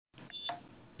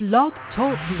Blog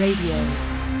Talk Radio.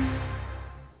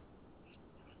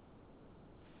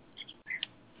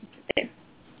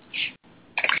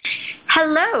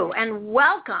 Hello and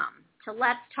welcome to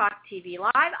Let's Talk TV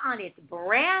Live on its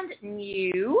brand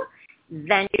new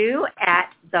venue at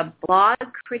the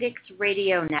Blogcritics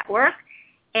Radio Network.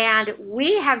 And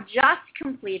we have just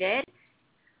completed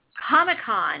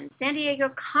Comic-Con, San Diego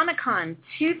Comic-Con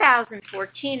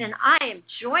 2014, and I am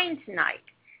joined tonight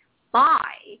by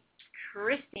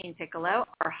Christine Piccolo,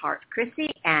 RHeart Chrissy,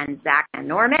 and Zach and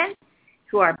Norman,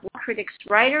 who are Blogcritics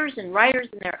writers and writers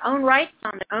in their own rights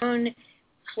on their own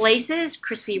places.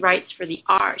 Chrissy writes for the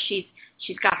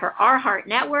she's got her RHeart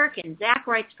network, and Zach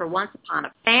writes for Once Upon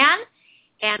a Fan.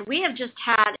 And we have just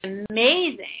had so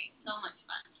much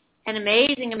fun. An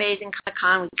amazing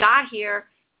Comic-Con. We got here.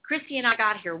 Chrissy and I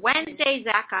got here Wednesday.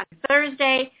 Zach got here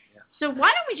Thursday. Yeah. So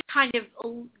why don't we just kind of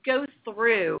go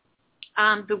through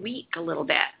the week a little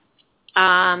bit.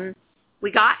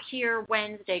 We got here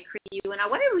Wednesday, Chrissy, you and I.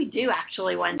 What did we do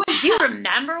actually Wednesday? Do you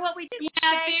remember what we did Wednesday?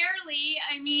 Yeah, barely.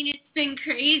 I mean, it's been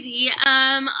crazy.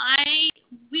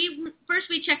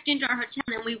 We checked into our hotel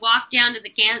and we walked down to the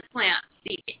gas plant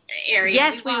area.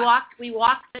 Yes, we walked the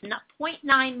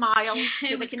 0.9 miles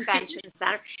to the convention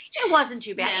center. It wasn't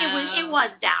too bad. No. It was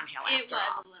downhill after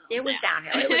all. It was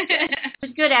downhill. It was good. It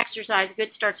was good exercise, a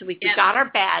good start to the week. We got our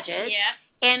badges. Yep.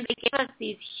 And they gave us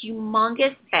these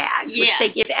humongous bags, which they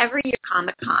give every year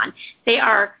Comic-Con. They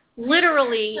are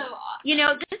literally, so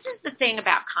awesome. This is the thing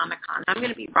about Comic-Con. I'm going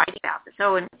to be writing about this.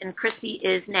 Oh, and Chrissy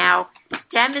is now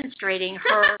demonstrating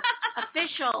her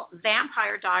official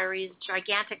Vampire Diaries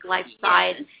gigantic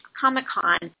life-size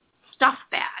Comic-Con stuff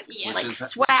bag, like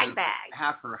swag bag.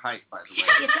 Half her height, by the way.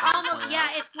 It's almost,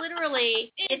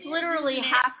 it's literally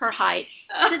half her height.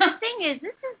 So the thing is,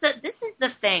 this is the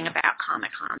thing about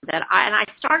Comic-Con that I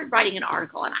started writing an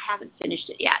article and I haven't finished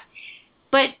it yet.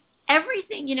 But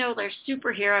everything, there's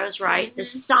superheroes, right?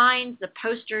 Mm-hmm. The signs, the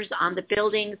posters on the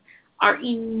buildings are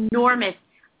enormous.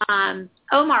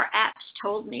 Omar Epps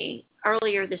told me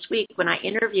earlier this week when I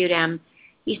interviewed him,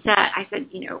 I said,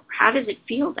 how does it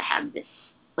feel to have this?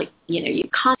 Like, you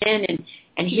come in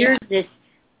and here's this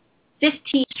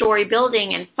 15-story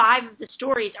building and 5 of the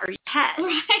stories are your pets.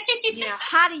 Right.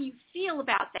 How do you feel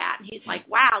about that? And he's like,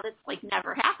 wow, that's like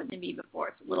never happened to me before.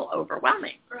 It's a little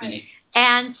overwhelming. Right.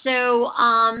 And so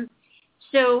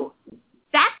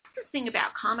that's the thing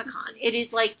about Comic-Con. It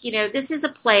is like, this is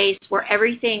a place where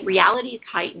reality is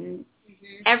heightened.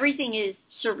 Mm-hmm. Everything is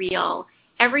surreal.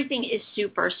 Everything is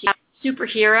super. So you have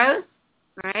superheroes,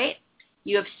 right?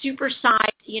 You have super-sized,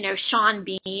 Sean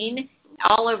Bean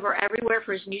all over everywhere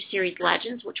for his new series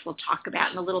Legends, which we'll talk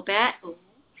about in a little bit.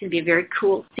 It's going to be a very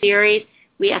cool series.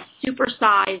 We have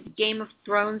super-sized Game of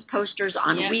Thrones posters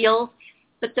on wheels.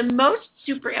 But the most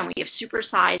and we have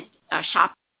super-sized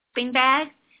shopping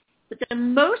bags. But the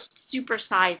most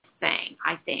super-sized thing,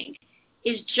 I think,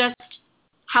 is just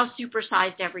how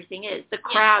super-sized everything is. The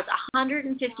crowds,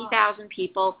 150,000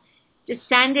 people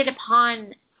descended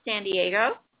upon San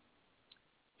Diego.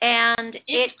 And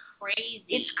it's crazy.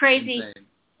 It's crazy.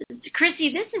 Insane.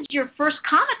 Chrissy, this is your first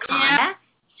Comic-Con. Yeah.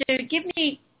 So give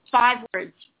me 5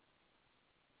 words.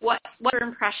 What your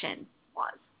impression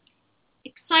was?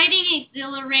 Exciting,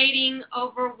 exhilarating,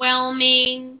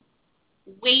 overwhelming,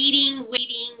 waiting,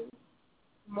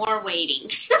 more waiting.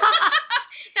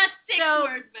 That's 6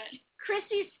 words, but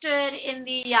Chrissy stood in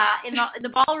the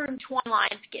ballroom twine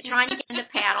lines trying to get into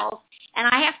panels, and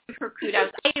I have to give her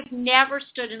kudos. I have never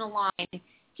stood in a line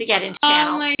to get into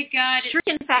panels. Oh my God! True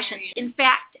confession. In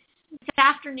fact, this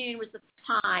afternoon was the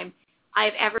first time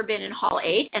I've ever been in Hall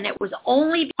 8, and it was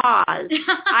only because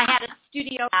I had a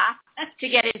studio pass to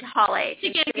get into Hall 8. To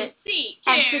get a good seat,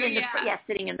 and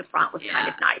sitting in the front was kind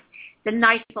of nice. The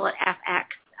nice people at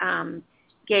FX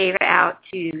gave out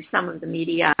to some of the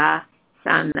media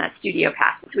some studio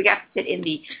passes. We got to sit in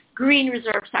the green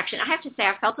reserve section. I have to say,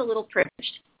 I felt a little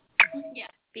privileged. Yeah.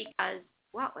 Because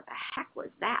what the heck was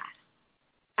that?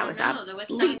 There was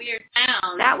some weird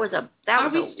sound. Are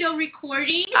we still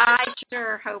recording? I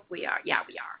sure hope we are. Yeah,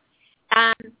 we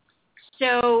are.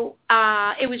 So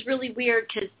it was really weird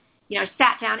because, I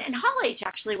sat down, and Hall H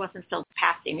actually wasn't filled to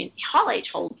capacity. I mean, Hall H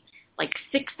holds like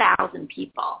 6,000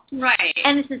 people. Right.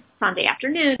 And this is Sunday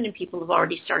afternoon, and people have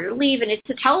already started to leave, and it's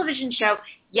a television show.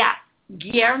 Yes,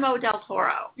 Guillermo del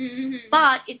Toro. Mm-hmm.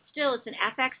 But it's an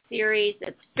FX series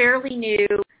that's fairly new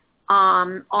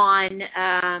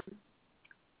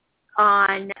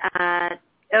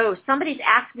somebody's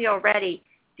asked me already,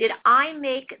 did I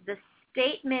make the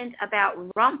statement about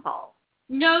Rumpel?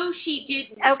 No, she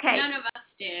didn't. Okay. None of us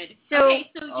did. So,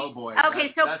 oh boy.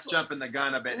 Okay, that's jumping the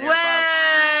gun a bit here.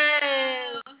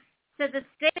 Whoa. So the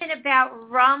statement about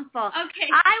Rumpel. Okay.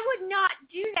 I would not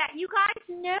do that. You guys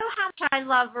know how much I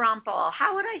love Rumpel.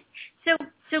 How would I?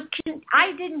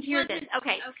 I didn't hear this.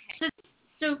 Okay.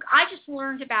 So I just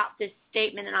learned about this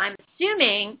statement, and I'm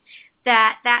assuming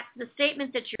that that's the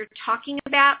statement that you're talking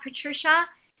about, Patricia.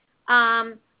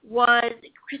 Was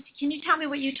Christy? Can you tell me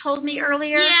what you told me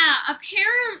earlier? Yeah,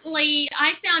 apparently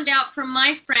I found out from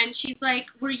my friend. She's like,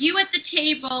 "Were you at the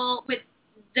table with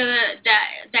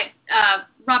that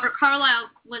Robert Carlyle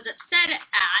was upset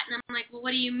at?" And I'm like, "Well, what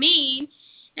do you mean?"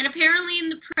 And apparently in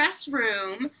the press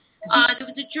room, there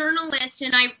was a journalist,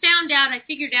 and I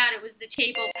figured out it was the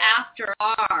table after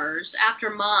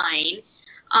mine.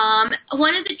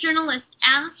 One of the journalists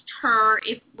asked her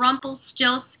if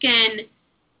Rumpelstiltskin,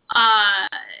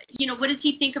 what does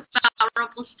he think about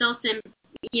Rumpelstiltskin,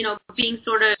 being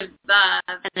sort of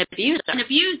an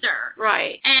abuser.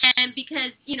 Right. And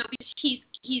because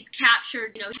he's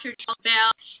captured,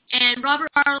 Bell, and Robert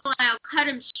Carlyle cut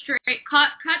him straight, cut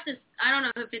this, I don't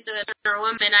know if it's a man or a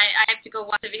woman, I have to go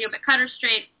watch the video, but cut her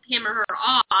straight, him or her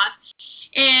off,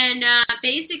 and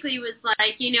basically was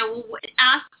like,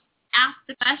 ask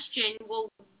the question,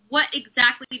 well, what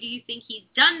exactly do you think he's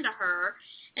done to her?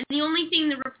 And the only thing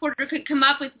the reporter could come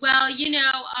up with, well, you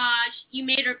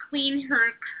made her clean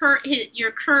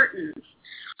your curtains.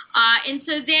 And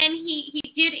so then he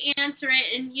did answer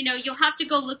it, and, you'll have to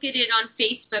go look at it on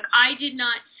Facebook. I did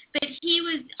not, but he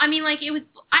was, I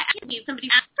can't believe somebody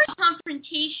was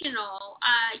confrontational.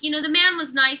 The man was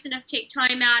nice enough to take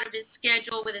time out of his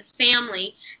schedule with his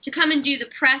family to come and do the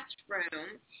press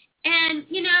room. And,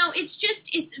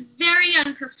 it's very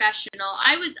unprofessional.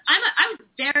 I was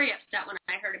very upset when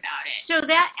I heard about it. So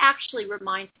that actually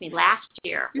reminds me last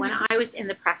year when I was in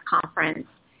the press conference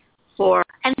for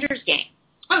Ender's Game.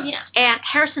 Oh, yeah. And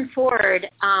Harrison Ford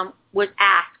was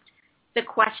asked the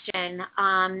question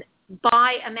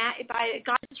by a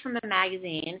guy from a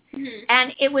magazine,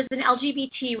 and it was an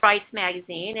LGBT rights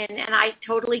magazine, and I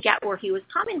totally get where he was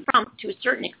coming from to a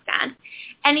certain extent.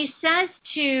 And he says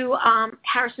to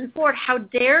Harrison Ford, "How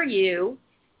dare you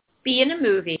be in a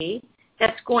movie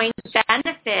that's going to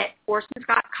benefit Orson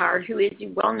Scott Card, who is a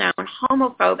well-known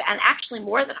homophobe, and actually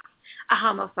more than a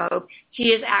homophobe. He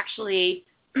is actually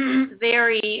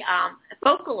very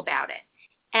vocal about it.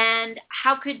 And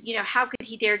how could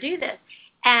he dare do this?"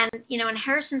 And, and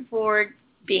Harrison Ford,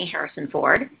 being Harrison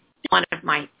Ford, one of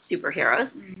my superheroes,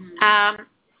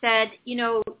 said,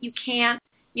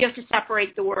 you have to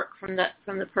separate the work from the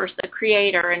person, the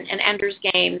creator, and Ender's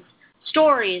Game's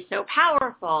story is so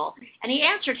powerful. And he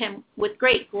answered him with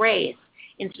great grace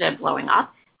instead of blowing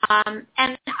up. And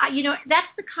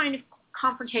that's the kind of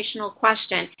confrontational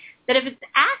question that if it's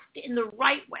asked in the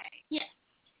right way, yes,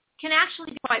 can actually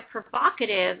be quite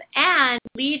provocative and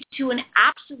lead to an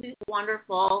absolute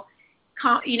wonderful,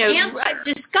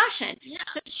 discussion. Yeah.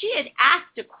 So she had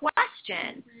asked a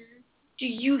question. Do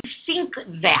you think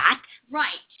that? Right.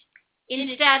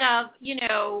 Instead of,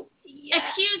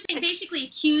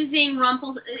 accusing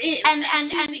Rumpel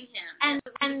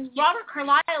and Robert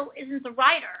Carlyle isn't the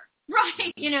writer.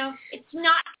 Right. It's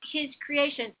not his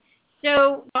creation.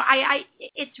 So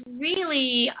it's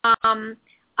really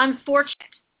unfortunate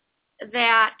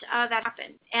that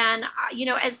happened. And,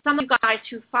 as some of you guys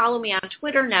who follow me on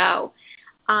Twitter know,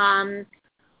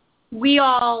 we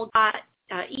all got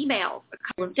emails a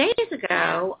couple of days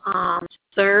ago,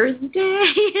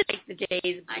 Thursday. Like the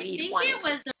days I think it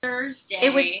was Thursday.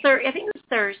 I think it was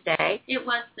Thursday. It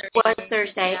was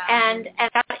Thursday. Yeah. And I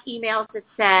got emails that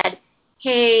said,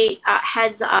 hey,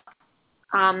 heads up,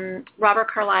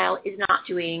 Robert Carlyle is not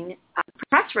doing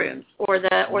press rooms or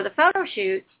the photo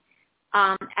shoots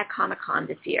at Comic-Con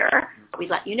this year. We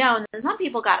let you know. And then some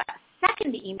people got a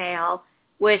second email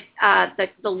with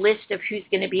the list of who's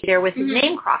going to be there with his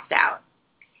name crossed out.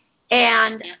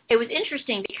 And it was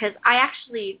interesting because I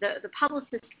actually, the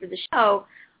publicist for the show,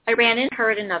 I ran into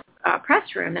her in a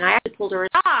press room, and I actually pulled her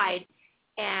aside,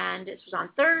 and this was on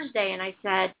Thursday, and I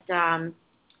said, I'm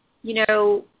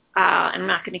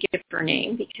not going to give her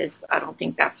name because I don't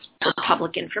think that's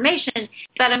public information,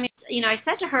 but I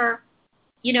said to her,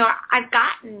 I've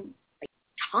gotten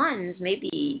tons,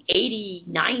 maybe 80,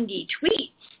 90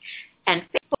 tweets and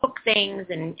Facebook things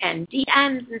and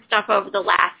DMs and stuff over the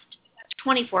last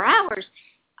 24 hours,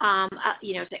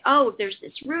 say, oh, there's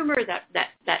this rumor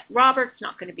that Robert's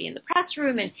not going to be in the press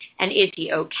room, and is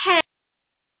he okay?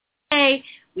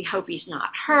 We hope he's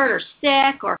not hurt or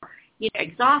sick or,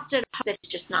 exhausted, that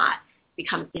he's just not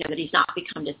become, that he's not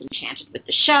become disenchanted with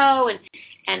the show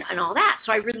and all that.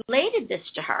 So I related this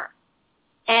to her.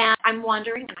 And I'm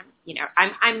wondering, and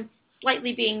I'm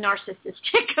slightly being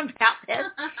narcissistic about this,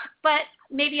 but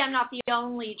maybe I'm not the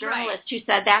only journalist who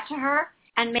said that to her,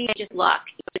 and maybe I just look.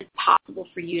 It's possible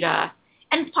for you to,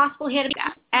 and it's possible he had to do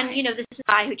that. And, this is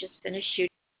a guy who just finished shooting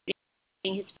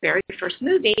his very first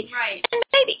movie. Right. And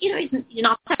maybe, he's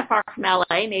not that far from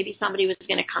L.A. Maybe somebody was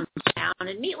going to come down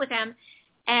and meet with him.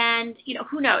 And,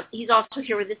 who knows? He's also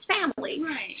here with his family.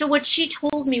 Right. So what she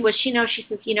told me was, she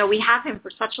says, we have him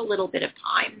for such a little bit of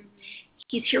time. Mm-hmm.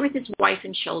 He's here with his wife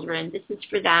and children. This is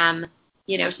for them,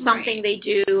 something they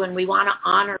do, and we want to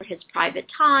honor his private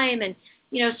time. And,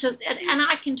 so, and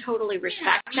I can totally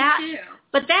respect that. Me too.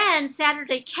 But then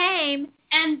Saturday came.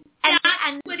 And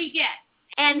that's what he gets.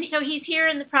 And so he's here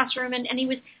in the press room, and he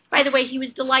was, by the way, he was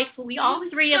delightful. We all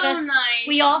three of us, nice.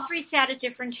 We all three sat at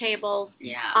different tables.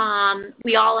 Yeah.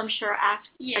 We all, I'm sure, asked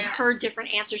and Yeah. heard different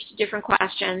answers to different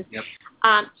questions. Yep.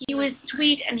 He was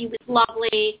sweet, and he was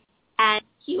lovely, and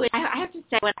he was, I have to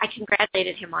say, when I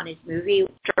congratulated him on his movie,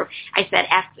 I said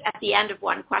at the end of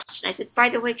one question, I said, by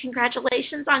the way,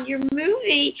 congratulations on your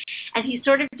movie. And he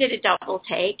sort of did a double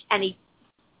take, and he,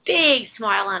 big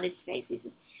smile on his face. He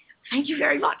said, thank you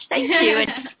very much. Thank you.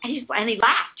 And he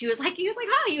laughed. He was like,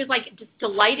 oh, he was like just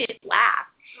delighted laugh.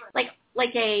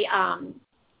 Like a, I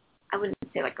wouldn't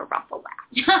say like a Ruffle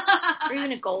laugh or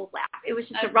even a Gold laugh. It was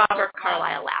just a Robert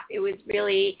Carlyle laugh. It was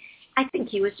really, I think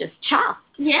he was just chuffed.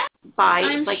 Yeah. By,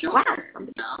 I'm like, sure. wow,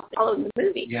 somebody followed the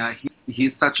movie. Yeah,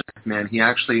 he's such a nice man. He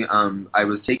actually, I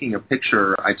was taking a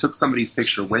picture. I took somebody's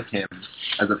picture with him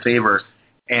as a favor,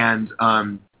 and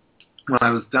when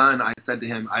I was done, I said to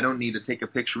him, I don't need to take a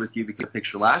picture with you because I took a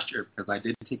picture last year, because I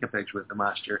did take a picture with him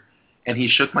last year. And he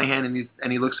shook my hand,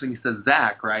 and he looks at me and he says,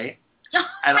 Zach, right?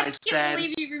 And I can't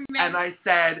believe you remember. And I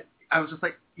said, I was just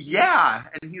like, yeah.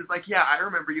 And he was like, yeah, I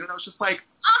remember you. And I was just like,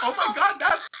 oh my God,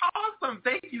 that's awesome.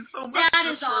 Thank you so much. That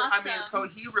is awesome. I mean, so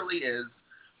he really is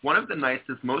one of the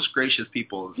nicest, most gracious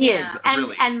people. He is,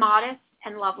 really. and modest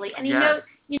and lovely. And he Yes.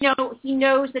 knows, he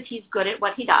knows that he's good at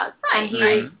what he does. Right. And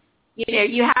he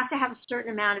you have to have a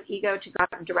certain amount of ego to go out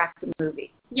and direct the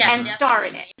movie. Yes, and star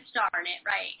in it. Star in it,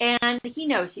 right. And he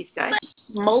knows he's good.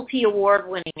 Multi-award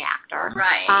winning actor.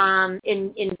 Right.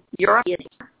 In Europe,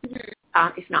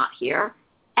 if not here.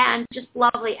 And just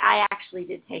lovely. I actually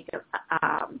did take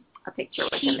a picture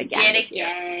with him again. He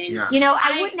did again. Yeah.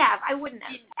 I wouldn't have.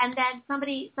 And then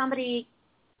somebody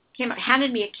came up,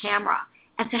 handed me a camera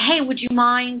and said, hey, would you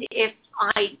mind if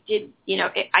I did,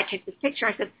 if I took this picture?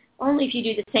 I said, only if you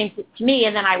do the same to me.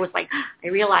 And then I was like, I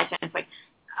realized, I was like,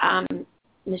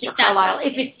 Mr. Carlyle,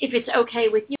 okay. if it's okay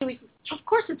with you, he said, of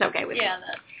course it's okay with me. Yeah,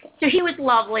 that's cool. So he was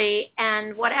lovely,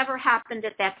 and whatever happened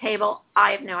at that table, I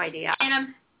have no idea.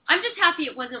 And I'm just happy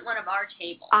it wasn't one of our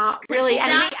tables. Really,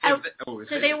 That, and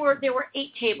so there were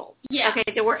 8 tables. Yeah. Okay,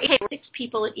 there were 6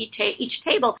 people at each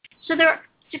table. So there were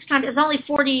 6 times. There's only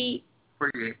 40.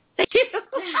 48.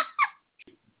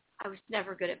 I was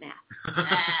never good at math.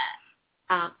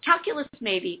 Calculus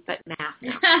maybe, but math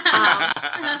no.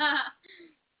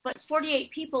 But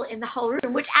 48 people in the whole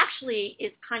room, which actually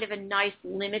is kind of a nice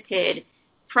limited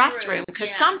press room, because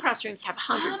some press rooms have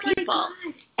 100 people,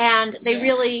 and they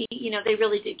really, they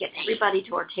really did get everybody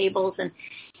to our tables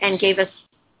and gave us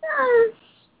good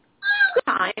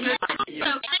time. So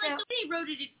they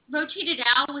rotated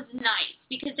out was nice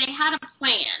because they had a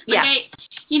plan.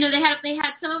 They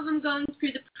had some of them going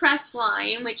through the press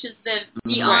line, which is the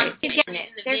right. They're getting it.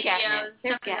 They're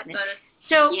getting it.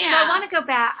 So I want to go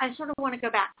back. I sort of want to go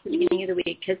back to the beginning of the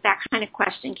week, because that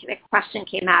question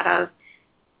came out of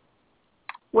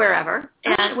wherever,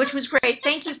 and which was great.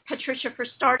 Thank you, Patricia, for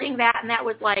starting that, and that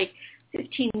was like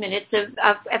 15 minutes of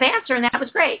answer, and that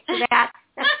was great. So that's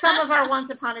some of our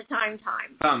Once Upon a Time.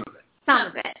 Some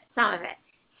of it.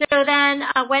 So then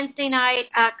Wednesday night,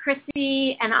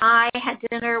 Chrissy and I had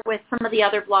dinner with some of the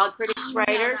other Blogcritics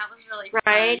writers, that was really fun.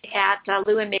 right, at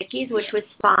Lou and Mickey's, which was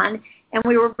fun. And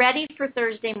we were ready for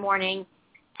Thursday morning,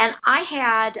 and I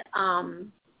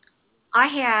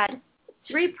had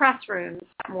 3 press rooms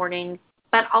that morning,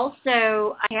 but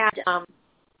also I had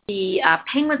the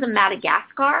Penguins of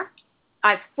Madagascar.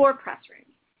 I have 4 press rooms.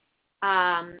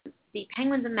 The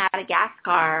Penguins of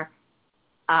Madagascar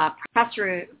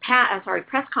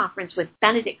press conference with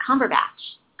Benedict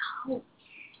Cumberbatch. Oh,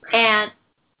 and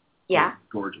yeah,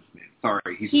 gorgeous man.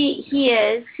 Sorry, he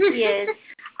is.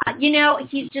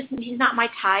 He's not my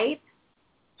type.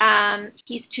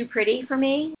 He's too pretty for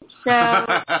me. So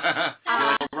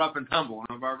rough and tumble,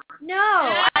 huh, Barbara?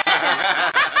 No.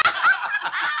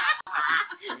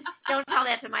 Don't tell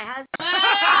that to my husband.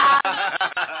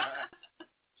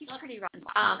 He's pretty rough.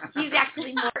 He's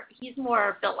actually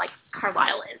more built like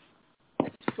Carlyle is,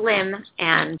 slim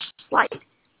and slight.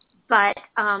 But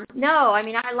no, I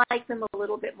mean, I like them a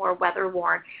little bit more weather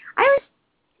worn.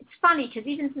 It's funny because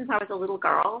even since I was a little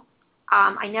girl,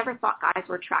 I never thought guys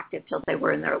were attractive till they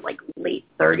were in their like late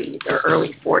 30s or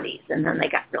early 40s, and then they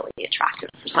got really attractive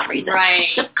for some reason. Right.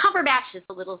 The Cumberbatch is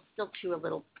still too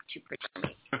pretty for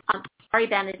me. Sorry,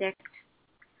 Benedict.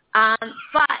 But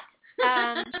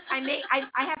I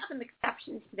have some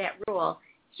exceptions to that rule.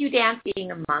 Hugh Dance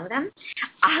being among them.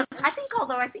 I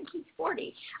think he's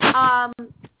 40. Or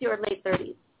late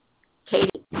 30s.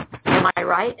 Katie, am I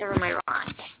right or am I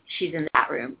wrong? She's in that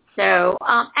room. So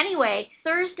anyway,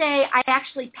 Thursday I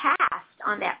actually passed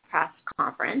on that press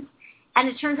conference, and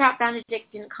it turns out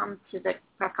Benedict didn't come to the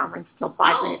press conference until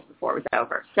 5 minutes before it was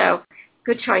over. So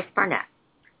good choice, Barnett.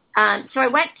 So I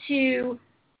went to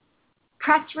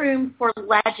press room for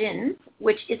Legends,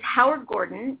 which is Howard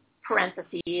Gordon,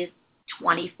 parentheses,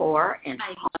 24 and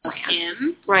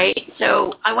Homeland. Right.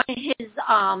 So I went to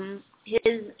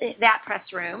that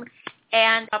press room,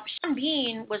 and Sean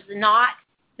Bean was not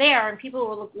there, and people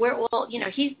were like, well,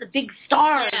 he's the big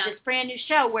star of this brand new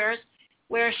show.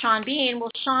 Where's Sean Bean?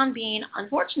 Well, Sean Bean,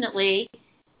 unfortunately,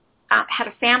 had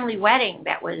a family wedding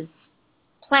that was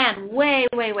planned way,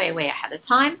 way, way, way ahead of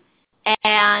time,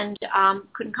 and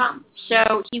couldn't come.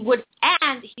 So he would,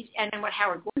 and then what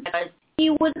Howard Gordon does, he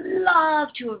would love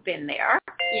to have been there.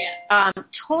 Yeah.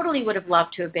 Totally would have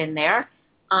loved to have been there,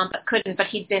 but couldn't. But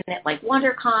he'd been at like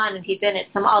WonderCon, and he'd been at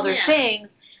some other things.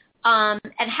 And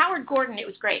Howard Gordon, it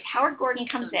was great. Howard Gordon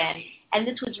comes in, and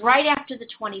this was right after the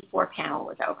 24 panel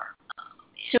was over.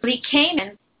 So he came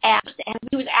in, and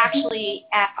he was actually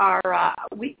at our,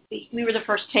 we were the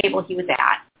first table he was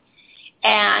at.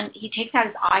 And he takes out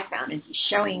his iPhone, and he's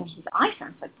showing his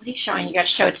iPhone. It's like, what are you showing? You got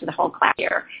to show it to the whole class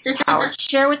here. Howard,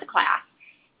 share with the class.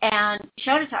 And he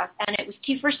showed it to us, and it was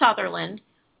Kiefer Sutherland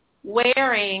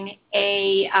wearing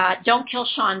a Don't Kill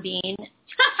Sean Bean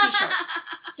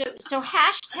t-shirt. So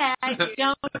hashtag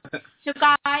don't, so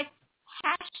guys,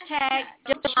 hashtag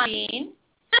don't kill Sean Bean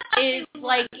is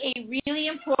like a really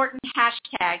important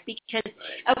hashtag because,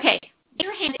 okay, raise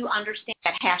your hand if you understand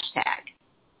that hashtag.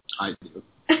 I do.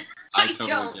 I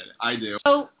totally get it. I do.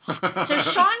 So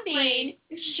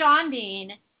Sean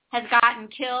Bean has gotten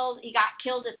killed. He got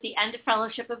killed at the end of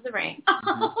Fellowship of the Ring.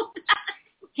 Oh.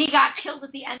 He got killed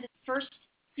at the end of the first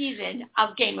season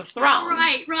of Game of Thrones.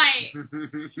 Right.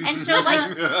 And so, like,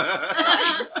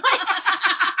 I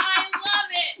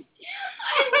love it.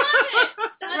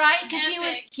 Right, because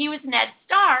he was Ned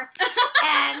Stark,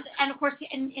 and of course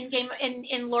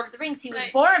in Lord of the Rings he was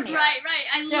Boromir. Right.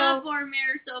 I love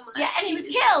Boromir so much. Yeah, and he was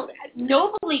killed,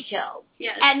 nobly killed.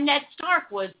 Yes. And Ned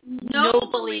Stark was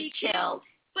nobly killed.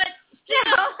 But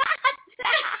still.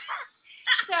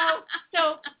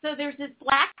 So there's this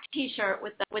black T-shirt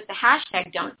with the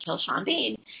hashtag Don't Kill Sean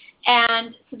Bean,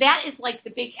 and so that is like the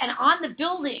big. And on the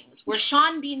buildings where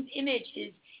Sean Bean's image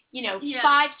is,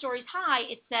 5 stories high,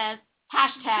 it says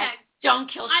hashtag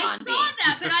Don't Kill Sean Bean. I saw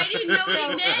that, but I didn't know what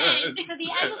it meant. So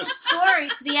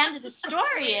the end of the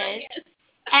story is,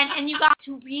 and you got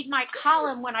to read my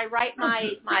column when I write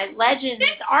my Legends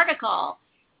article,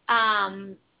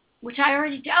 which I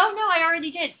already did. Oh no, I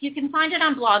already did. You can find it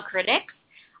on Blogcritics.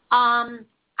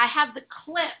 I have the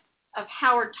clip of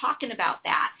Howard talking about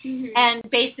that, and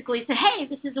basically said, hey,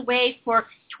 this is a way for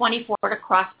 24 to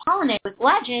cross-pollinate with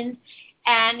Legends.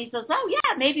 And he says, oh,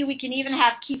 yeah, maybe we can even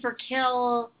have Kiefer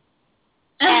kill.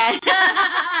 And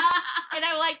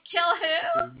I'm like, kill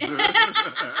who?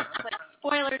 Like,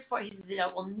 spoilers for he says,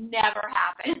 it will never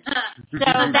happen. So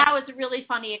that was a really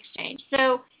funny exchange.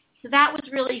 So that was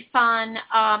really fun.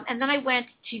 And then I went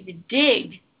to the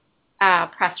Dig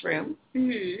press room,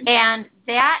 and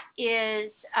that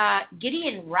is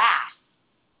Gideon Raff.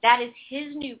 That is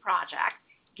his new project,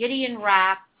 Gideon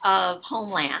Raff of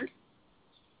Homeland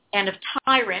and of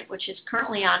Tyrant, which is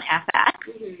currently on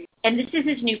FX. And this is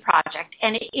his new project,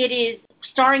 and it is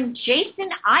starring Jason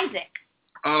Isaacs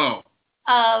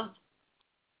of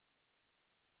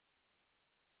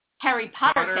Harry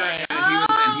Potter fame.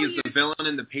 And he's the villain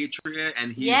in The Patriot,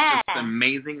 and he's just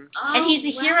amazing. And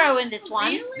he's a hero in this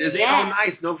one. Really? Oh,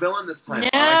 nice. No villain this time.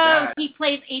 No, he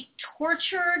plays a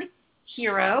tortured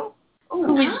hero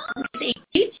who is a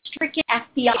grief-stricken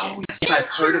FBI. Oh, yes, I've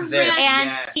heard of this. And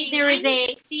there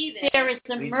is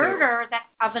a murder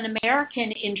of an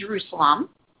American in Jerusalem,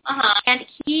 and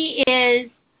he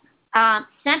is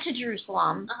sent to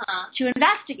Jerusalem to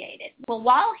investigate it. Well,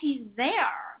 while he's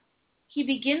there, he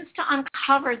begins to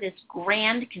uncover this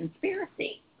grand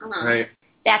conspiracy. Right.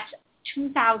 That's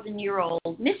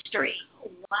 2,000-year-old mystery.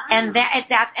 Wow. And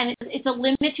it's a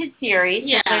limited series.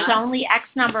 Yeah. So there's only X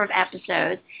number of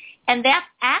episodes. And that's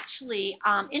actually,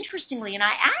 interestingly, and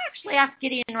I actually asked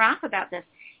Gideon Raff about this,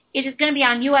 it is going to be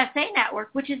on USA Network,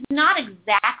 which is not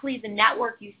exactly the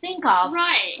network you think of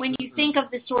when you think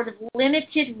of this sort of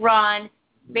limited run,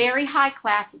 very high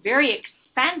class, very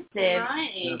expensive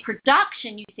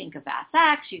production. You think of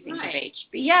FX, you think of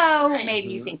HBO, maybe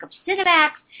you think of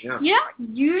Cinemax. Yeah. You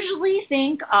don't usually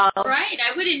think of... Right,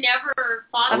 I would have never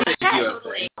thought of that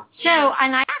totally. So,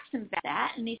 and I asked him about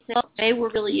that, and he said they were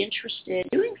really interested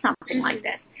in doing something like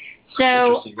this.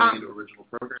 So, getting into original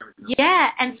programming. Yeah,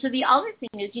 and so the other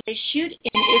thing is they shoot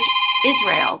in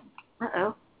Israel.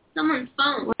 Uh-oh. Someone's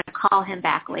phone. We're going to call him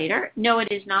back later. No, it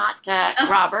is not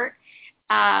Robert.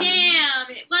 Damn,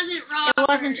 it wasn't Robert. It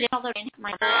wasn't Jim, although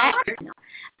my number.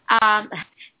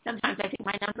 Sometimes I think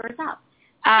my number is up.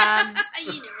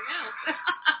 You never know.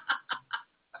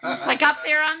 It's like up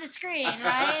there on the screen,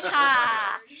 right?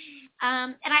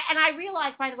 And I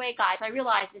realize, by the way, guys,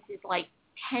 this is like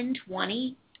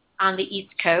 10:20 on the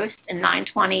East Coast and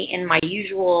 9:20 in my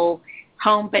usual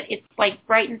home, but it's like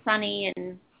bright and sunny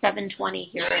and 7:20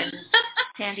 here in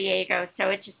San Diego, so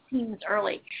it just seems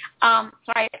early. So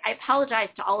I apologize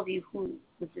to all of you who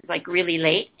this is like really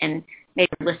late and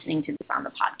maybe listening to this on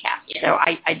the podcast. Yeah. So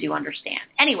I do understand.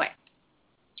 Anyway,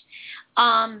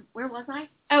 where was I?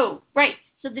 Oh, right.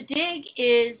 So the Dig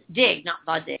is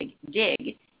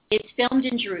filmed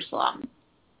in Jerusalem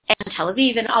and Tel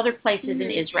Aviv and other places in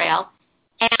Israel.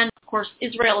 And, of course,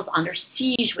 Israel is under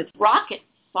siege with rocket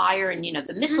fire and,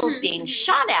 the missiles being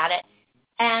shot at it.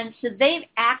 And so they've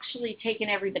actually taken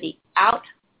everybody out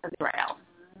of Israel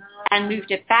and moved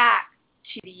it back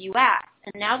to the U.S.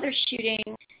 And now they're shooting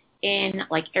in,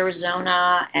 like,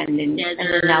 Arizona and in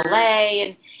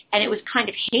L.A. And it was kind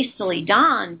of hastily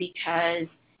done because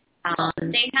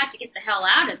they had to get the hell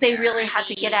out of there. They really had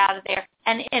to get out of there.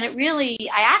 And it really,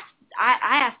 I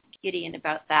asked Gideon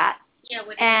about that. Yeah,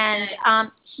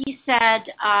 and he said,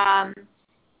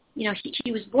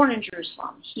 he was born in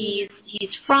Jerusalem. He's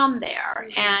from there,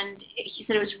 and he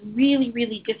said it was really,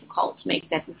 really difficult to make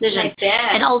that decision. I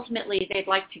bet. And ultimately, they'd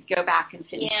like to go back and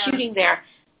finish shooting there,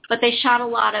 but they shot a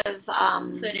lot of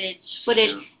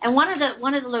footage. And one of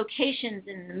the locations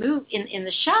in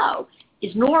the show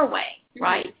is Norway,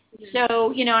 right?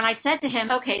 So and I said to him,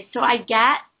 okay, so I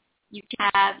get. You can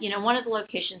have, one of the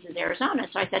locations is Arizona.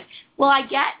 So I said, well, I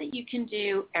get that you can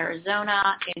do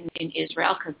Arizona in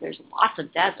Israel because there's lots of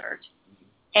desert.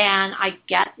 And I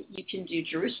get that you can do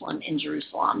Jerusalem in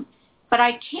Jerusalem. But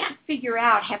I can't figure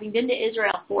out, having been to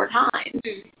Israel 4 times,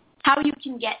 how you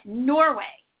can get Norway.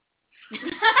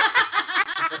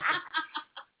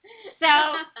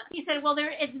 So he said, well,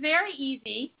 it's very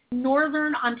easy.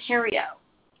 Northern Ontario.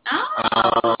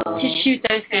 To shoot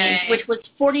those scenes, which was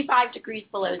 45 degrees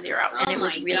below zero, and it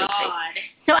was really great.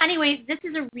 So anyway, this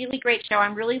is a really great show.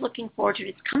 I'm really looking forward to it.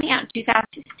 It's coming out in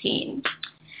 2016.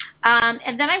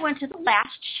 And then I went to The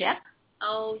Last Ship,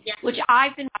 which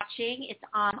I've been watching. It's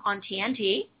on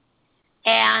TNT,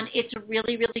 and it's a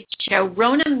really, really good show.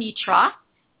 Rona Mitra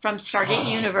from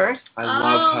Stargate Universe. I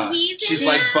love her. She's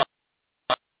like...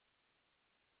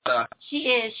 She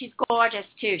is. She's gorgeous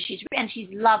too. She's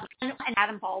lovely. And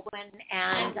Adam Baldwin,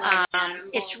 and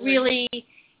it's really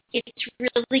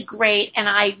great. And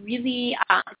I really,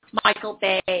 Michael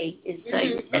Bay is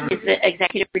the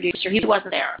executive producer. He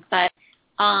wasn't there, but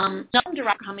some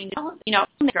director coming to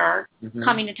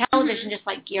coming to television, just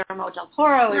like Guillermo del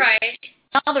Toro is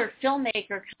another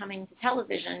filmmaker coming to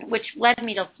television, which led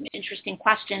me to some interesting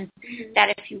questions that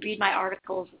if you read my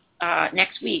articles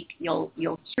next week, you'll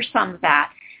hear some of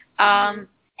that.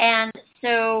 And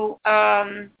so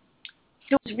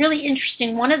it was really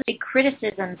interesting. One of the big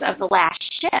criticisms of The Last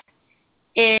Ship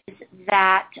is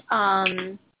that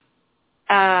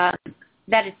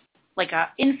that it's like an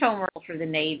infomercial for the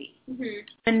Navy.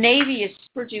 The Navy is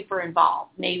super duper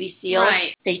involved. Navy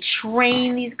SEALs, they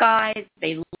train these guys.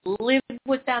 They live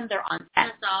with them. They're on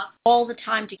set all the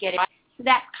time to get it. So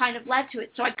that kind of led to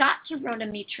it. So I got to Rona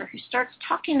Mitra, who starts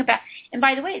talking about, and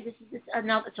by the way,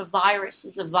 it's a virus.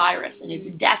 It's a virus, and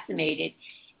it's decimated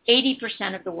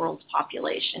 80% of the world's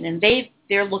population. And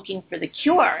they're looking for the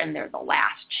cure, and they're the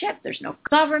last ship. There's no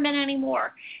government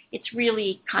anymore. It's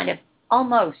really kind of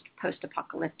almost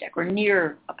post-apocalyptic or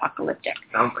near apocalyptic.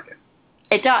 Sounds like it.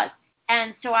 It does.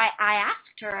 And so I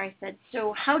asked her, I said,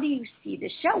 so how do you see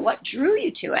this show? What drew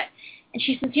you to it? And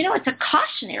she says, it's a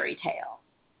cautionary tale.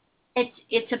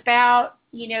 It's about,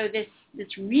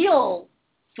 this real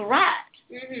threat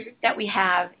that we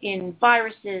have in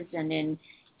viruses and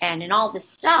in all this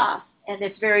stuff, and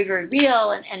it's very, very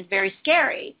real and very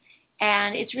scary.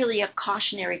 And it's really a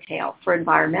cautionary tale for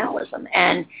environmentalism.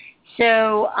 And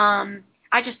so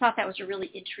I just thought that was a really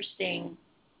interesting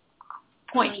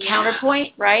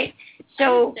counterpoint, right?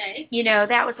 So,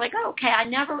 that was like, okay,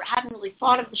 hadn't really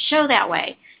thought of the show that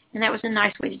way. And that was a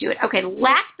nice way to do it. Okay,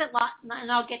 last but not,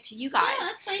 and I'll get to you guys. Yeah,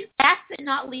 that's fine. Last but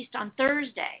not least, on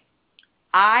Thursday,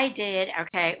 I did,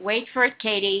 wait for it,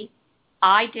 Katie,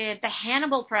 I did the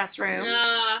Hannibal press room.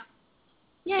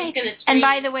 Yay. And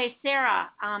by the way, Sarah,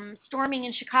 storming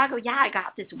in Chicago, I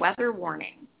got this weather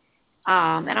warning.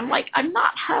 And I'm like, I'm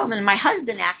not home. And my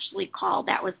husband actually called.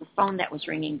 That was the phone that was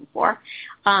ringing before.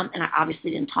 And I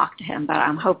obviously didn't talk to him, but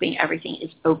I'm hoping everything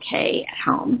is okay at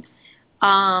home.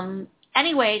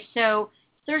 Anyway, so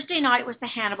Thursday night was the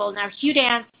Hannibal. Now, Hugh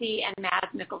Dancy and Mads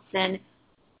Mikkelsen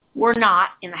were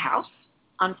not in the house,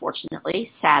 unfortunately,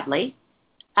 sadly.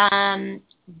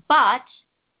 But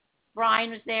Brian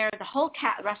was there. The whole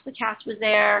the rest of the cast was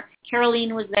there.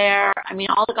 Caroline was there. I mean,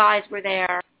 all the guys were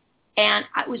there. And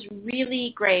it was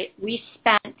really great. We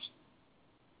spent,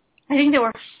 I think there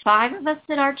were 5 of us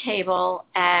at our table,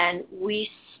 and we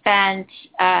spent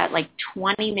like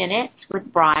 20 minutes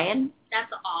with Brian.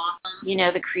 That's awesome.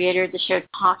 The creator of the show,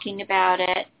 talking about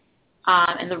it,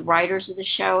 and the writers of the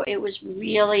show. It was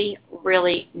really,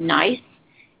 really nice.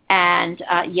 And,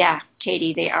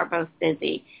 Katie, they are both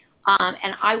busy.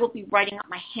 And I will be writing up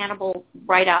my Hannibal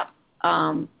write-up,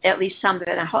 at least some of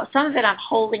it. Some of it I'm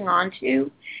holding on to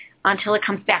until it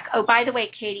comes back. Oh, by the way,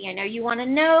 Katie, I know you want to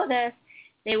know this.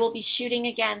 They will be shooting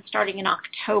again starting in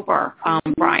October,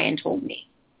 Brian told me.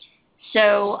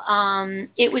 So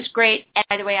it was great. And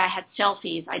by the way, I had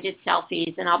selfies. I did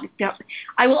selfies, and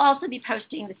I will also be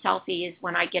posting the selfies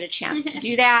when I get a chance to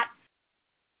do that.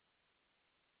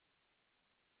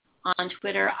 On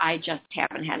Twitter, I just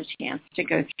haven't had a chance to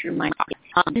go through my.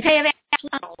 They have actually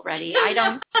done already. I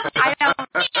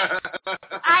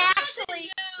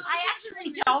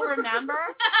actually don't remember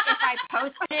if I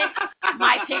posted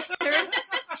my pictures.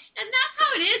 And that's how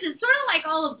it is. It's sort of like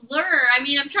all a blur. I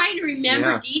mean, I'm trying to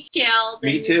remember details.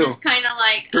 Me too. Just kind of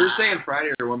like Thursday and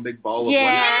Friday are one big ball of what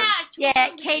happened. Yeah.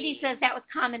 Katie says that was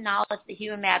common knowledge. The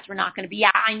Hugh and Mads were not going to be.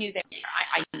 Yeah, I knew that.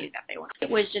 I knew that they weren't.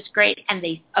 It was just great, and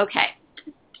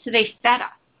so they fed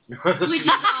us. That's the best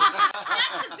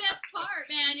part,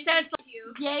 man. So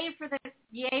it's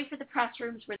yay for the press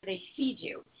rooms where they feed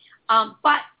you.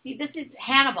 But see, this is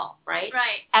Hannibal, right?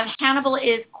 Right. And Hannibal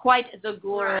is quite the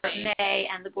gourmet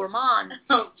and the gourmand.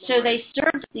 So they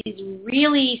served these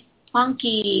really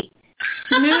funky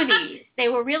smoothies. They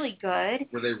were really good.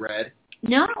 Were they red?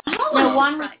 No,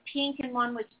 one was pink and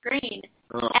one was green.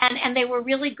 Oh. And they were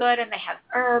really good, and they had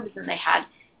herbs and they had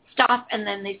stuff, and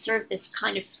then they served this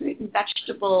kind of fruit and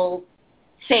vegetable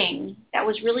thing that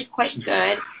was really quite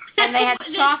good. And they had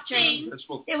soft drinks.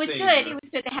 It was good. It was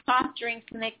good. They had soft drinks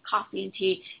and they had coffee and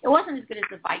tea. It wasn't as good as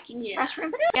the Vikings press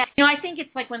room, but I think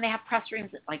it's like when they have press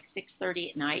rooms at like 6:30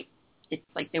 at night. It's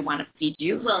like they want to feed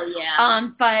you. Well, yeah.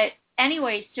 But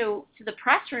anyway, so the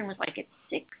press room was like at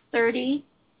 6:30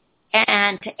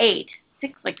 and to 8,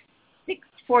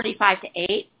 6:45 to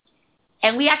 8.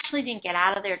 And we actually didn't get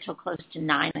out of there till close to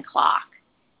 9 o'clock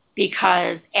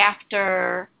because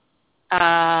after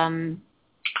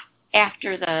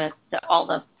all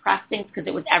the press things, because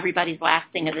it was everybody's last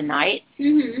thing of the night,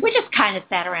 we just kind of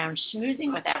sat around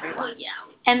schmoozing with everyone. Yeah.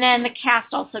 And then the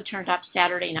cast also turned up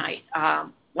Saturday night,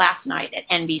 last night at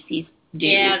NBC's Dude,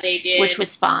 yeah, they did, which was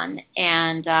fun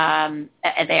and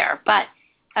there. But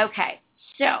okay,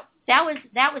 so that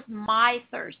was my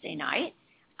Thursday night.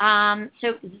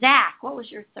 So, Zach, what was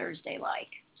your Thursday like?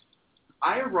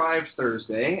 I arrived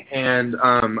Thursday, and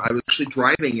I was actually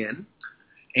driving in,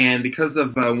 and because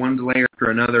of one delay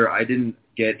after another, I didn't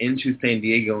get into San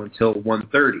Diego until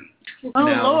 1:30. Oh,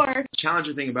 now, Lord. The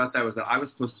challenging thing about that was that I was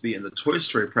supposed to be in the Toy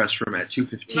Story press room at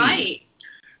 2:15. Right.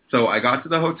 So I got to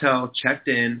the hotel, checked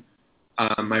in.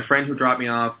 My friend who dropped me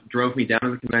off drove me down to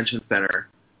the convention center.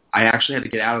 I actually had to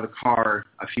get out of the car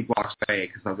a few blocks away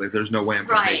because I was like, there's no way I'm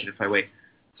going to make it if I wait.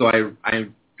 So I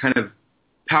kind of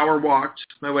power walked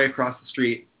my way across the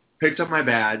street, picked up my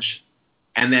badge,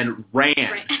 and then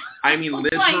ran. I mean,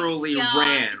 literally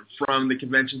ran from the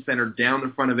convention center down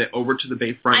the front of it over to the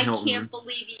Bayfront Hilton. I can't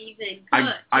believe you even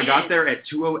could. I got there at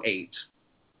 2:08,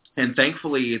 and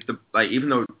thankfully, even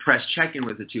though press check-in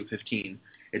was at 2:15,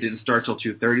 it didn't start till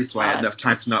 2:30, so I had enough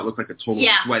time to not look like a total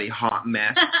sweaty, hot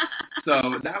mess.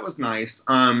 So that was nice.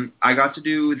 I got to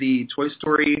do the Toy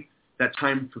Story That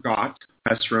Time Forgot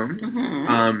press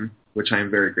room, which I am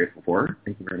very grateful for.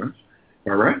 Thank you very much,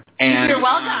 Barbara. And you're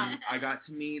welcome. I got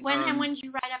to meet. When's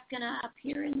your write-up going to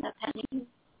appear in the penny?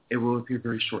 It will appear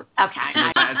very short. Okay.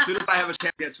 As soon as I have a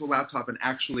chance to get to a laptop and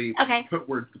actually put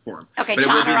words to form. Okay, but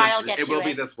John or I will get to it. It will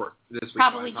be this week.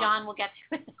 Probably John will get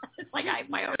to it. It's like I have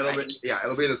my own writing.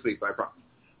 It'll be this week, I promise.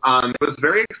 It was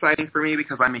very exciting for me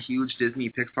because I'm a huge Disney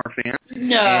Pixar fan.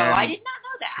 No, I did not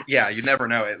know that. Yeah, you never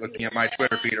know it looking at my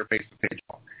Twitter feed or Facebook page.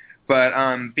 But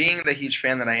being the huge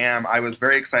fan that I am, I was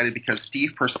very excited because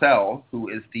Steve Purcell, who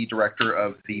is the director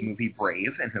of the movie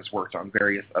Brave and has worked on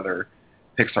various other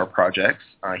Pixar projects,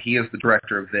 he is the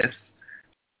director of this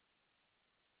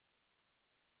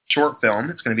short film.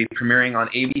 It's going to be premiering on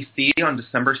ABC on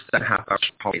December 7th, half-hour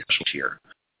holiday special year.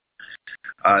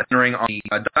 Centering on the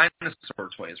dinosaur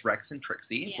toys, Rex and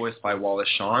Trixie, voiced by Wallace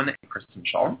Shawn and Kristen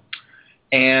Shaw.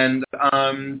 And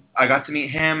I got to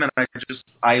meet him, and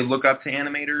I look up to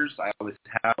animators. I always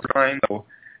have time, so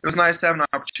it was nice to have an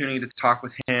opportunity to talk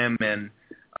with him and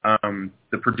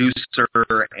the producer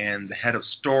and the head of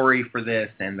story for this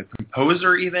and the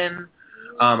composer even.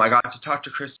 I got to talk to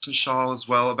Kristen Shaw as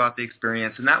well about the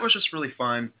experience, and that was just really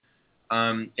fun.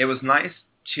 It was nice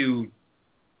to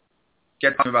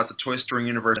get talking about the Toy Story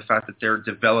universe, the fact that they're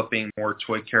developing more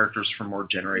toy characters for more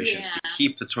generations to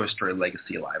keep the Toy Story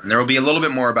legacy alive. And there will be a little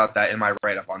bit more about that in my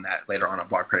write-up on that later on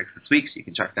Blogcritics this week, so you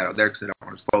can check that out there because I don't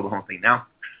want to spoil the whole thing now.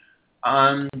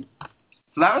 So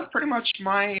that was pretty much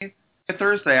my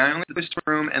Thursday. I only did the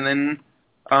Toy Room, and then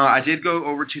I did go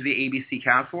over to the ABC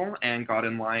Castle and got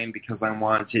in line because I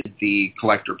wanted the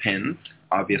collector pins.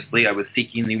 Obviously, I was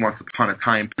seeking the Once Upon a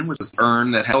Time pin, which was an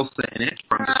urn that had Elsa in it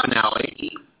from the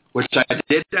finale, which I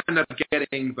did end up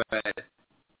getting, but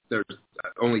there's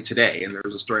only today, and there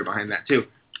was a story behind that too.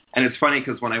 And it's funny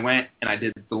because when I went and I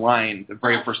did the line, the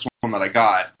very first one that I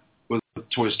got was the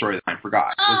Toy Story that I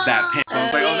forgot. Was that pin? I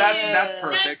was like, oh, that's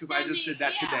perfect because I just did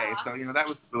that today. So, that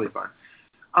was really fun.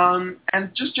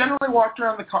 And just generally walked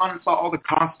around the con and saw all the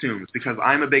costumes because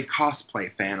I'm a big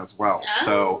cosplay fan as well.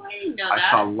 So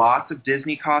I saw lots of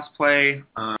Disney cosplay.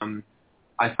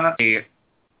 I saw a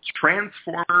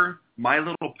Transformer My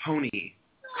Little Pony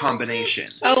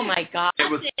combination. Oh my God! It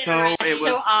was so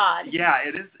odd. Yeah,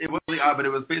 it is. It was really odd, but it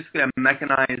was basically a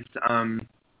mechanized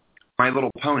My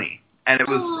Little Pony, and it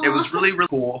was really really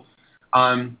cool.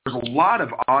 There's a lot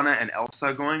of Anna and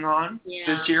Elsa going on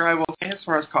this year, I will say, as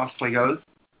far as cosplay goes.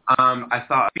 I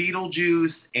saw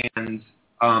Beetlejuice and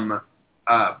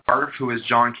Barf, who is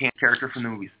John Candy's character from the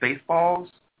movie Spaceballs.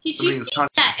 Did you see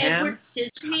that Edward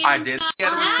Scissorhands? I did see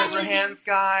Edward Scissorhands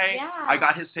guy. Yeah. I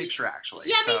got his picture, actually.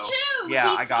 Yeah, me too.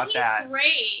 Yeah, I got that.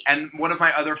 Great. And one of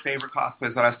my other favorite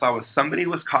cosplays that I saw was somebody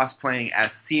was cosplaying as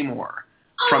Seymour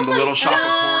from The Little Shop of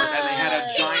Horrors, and they had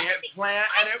a giant plant,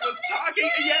 and it was talking.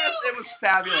 Yes, it was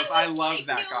fabulous. I loved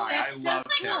that guy. I loved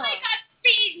him. Oh my God.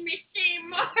 Feed me,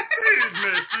 Seymour. Feed me,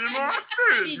 Seymour.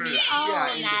 Feed me. All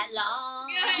night long.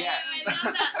 Yeah, I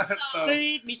love that song.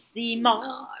 Feed me,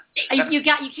 Seymour. You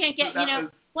can't get,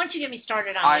 once you get me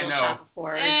started on Little Shop of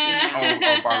Horrors.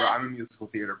 Oh, Barbara, I'm a musical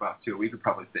theater buff, too. We could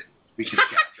probably fit. We could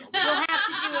get We'll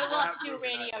have to do a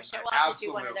radio show. We'll have to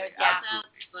do one of those. Yeah.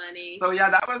 That's funny. So,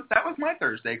 yeah, that was my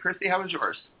Thursday. Christy, how was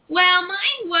yours? Well,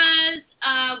 mine was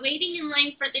waiting in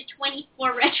line for the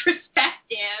 24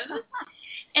 retrospective.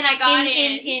 And I got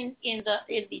in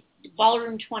the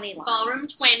Ballroom 20 line. Ballroom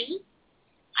 20.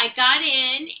 I got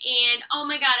in, and oh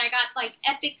my God, I got like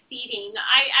epic seating.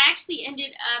 I actually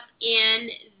ended up in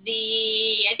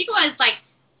I think it was like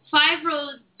 5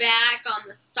 rows back on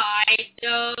the side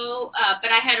though,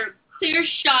 but I had a clear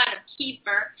shot of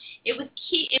Kiefer. It was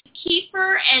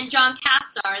Kiefer and John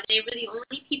Castor. They were the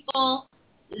only people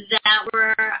that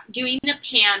were doing the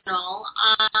panel.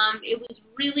 It was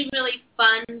really, really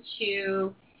fun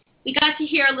we got to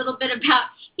hear a little bit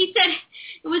about, he said,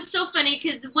 it was so funny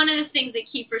because one of the things that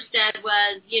Kiefer said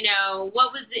was,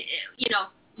 what was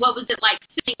it like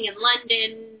sitting in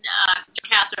London?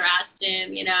 Castor asked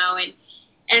him,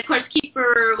 and of course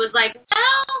Kiefer was like,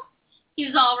 well, he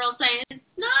was all real saying,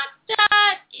 it's not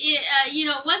that,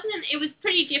 it was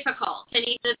pretty difficult. And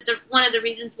he said one of the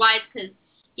reasons why is because,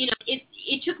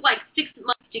 it took like 6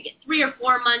 months to get 3 or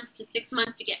 4 months to 6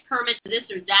 months to get permits to this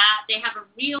or that. They have a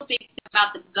real big thing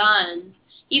about the guns,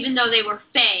 even though they were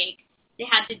fake. They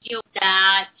had to deal with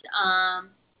that, but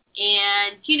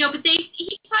he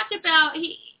talked about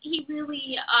he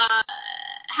really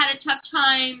had a tough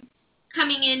time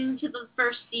coming into the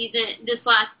first season. This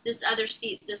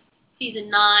season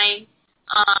 9.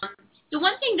 The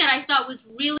one thing that I thought was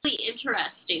really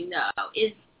interesting though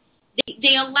is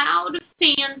they allowed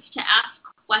fans to ask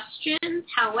questions.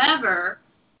 However,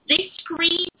 they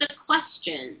screened the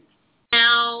questions.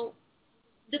 Now,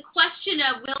 the question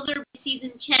of will there be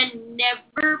season 10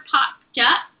 never popped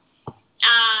up.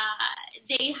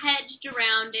 They hedged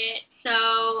around it.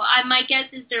 So my guess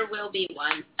is there will be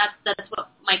one. That's what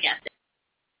my guess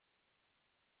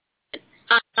is.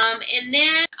 And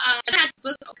then I had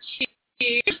book 2.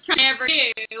 never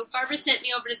knew, Barbara sent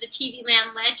me over to the TV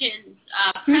Land Legends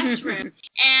press room.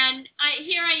 And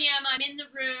here I am. I'm in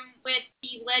the room with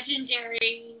the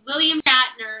legendary William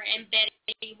Shatner and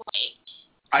Betty White.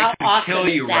 I can kill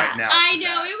you right now. I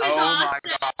know, it was awesome.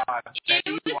 Oh, my God. It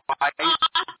was awesome.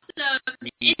 And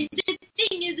the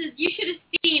thing is you should have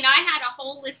seen, I had a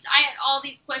whole list. I had all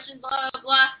these questions, blah, blah,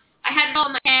 blah. I had it all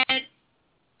in my head.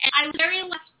 And I was the very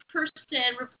last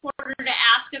reporter to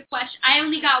ask a question. I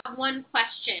only got one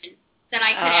question that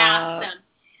I could ask them.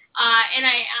 And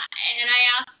I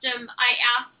asked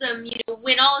them,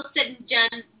 when all is said and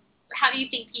done, how do you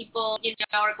think people,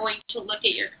 are going to look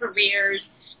at your careers?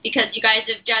 Because you guys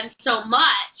have done so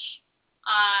much.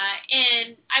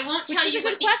 And I won't tell you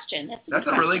what question. That's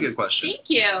a really good question. Thank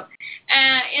you.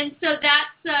 And so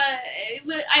that's,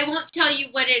 I won't tell you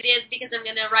what it is because I'm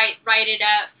going to write it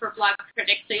up for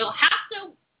Blogcritics. So you'll have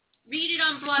to read it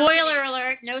on Blogcritics. Spoiler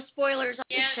alert, no spoilers on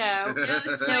the show.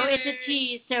 So it's a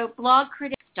tease. So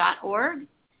blogcritics.org.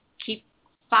 Keep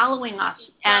following us.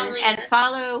 And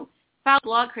follow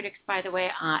Blogcritics, by the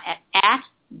way, at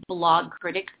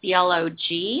Blogcritics,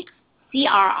 BLOGCRITICS.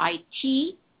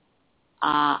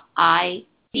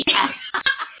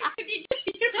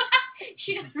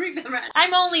 She doesn't remember.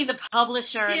 I'm only the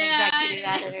publisher and executive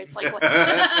editor. It's like what?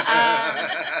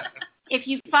 If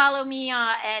you follow me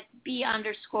at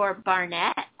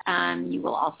B_Barnett, you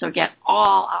will also get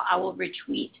I will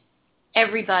retweet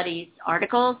everybody's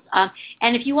articles.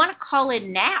 And if you want to call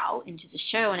in now into the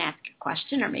show and ask a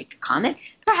question or make a comment,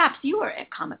 perhaps you were at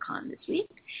Comic-Con this week,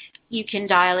 you can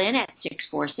dial in at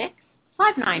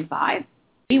 646-595-3195.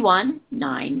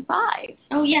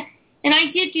 Oh, yeah. And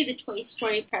I did do the Toy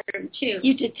Story program, too.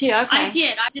 You did, too? Okay. I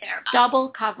did. Double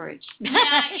coverage.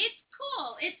 Yeah, it's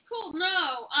cool. It's cool.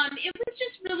 No, it was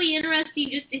just really interesting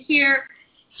just to hear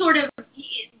sort of,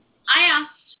 I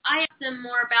asked them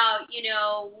more about,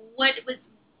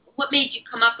 what made you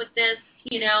come up with this,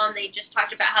 and they just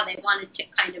talked about how they wanted to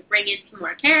kind of bring in some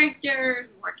more characters,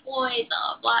 more toys,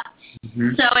 blah, blah.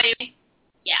 Mm-hmm. So anyway,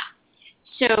 yeah.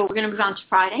 So we're going to move on to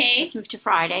Friday. Okay. Let's move to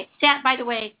Friday. By the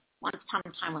way, Once Upon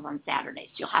a Time was on Saturday,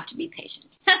 so you'll have to be patient.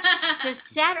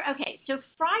 So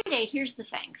Friday, here's the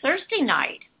thing. Thursday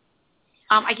night,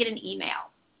 I get an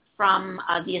email from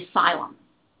the asylum.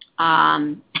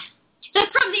 From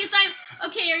the asylum.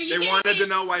 Okay, are you? They wanted to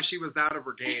know why she was out of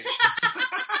her game.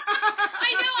 I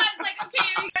know. I was like, okay,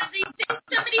 are they sending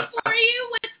somebody for you?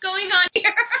 What's going on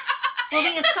here? Well,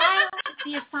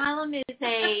 the asylum is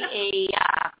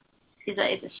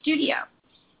a studio.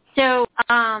 So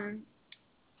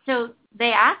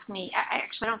they asked me.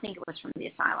 Actually, I don't think it was from the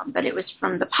asylum, but it was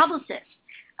from the publicist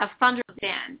of Thunder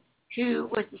Within, who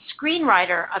was the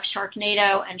screenwriter of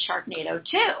Sharknado and Sharknado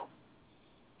 2.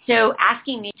 So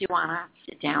asking me, do you want to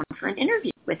sit down for an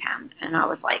interview with him? And I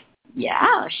was like,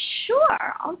 yeah,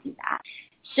 sure, I'll do that.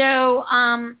 So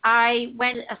I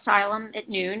went to Asylum at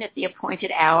noon at the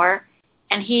appointed hour,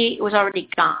 and he was already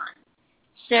gone.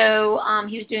 So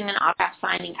he was doing an autograph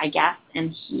signing, I guess,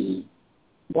 and he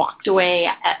walked away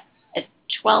at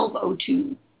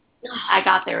 12:02. I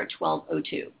got there at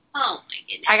 12:02. Oh, my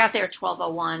goodness. I got there at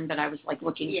 12:01, but I was,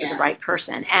 looking for the right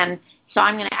person. And so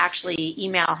I'm going to actually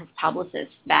email his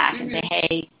publicist back and say,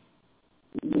 hey,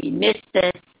 we missed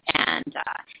this. And,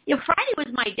 Friday was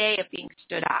my day of being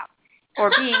stood up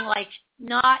or being,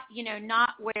 not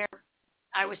where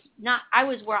I was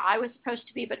where I was supposed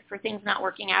to be, but for things not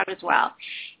working out as well.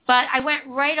 But I went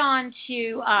right on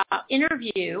to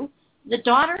interview the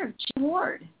daughter of Jim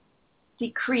Ward,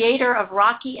 the creator of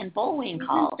Rocky and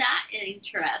Bullwinkle. Isn't that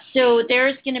interesting? So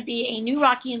there's going to be a new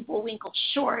Rocky and Bullwinkle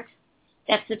short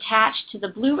that's attached to the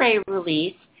Blu-ray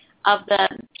release of the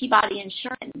Peabody and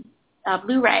Sherman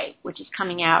Blu-ray, which is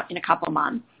coming out in a couple of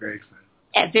months. Very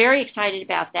excited. Very excited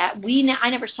about that. I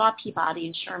never saw Peabody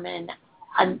and Sherman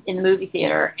in the movie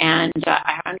theater, and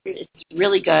I heard it's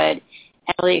really good.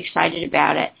 I'm really excited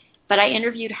about it. But I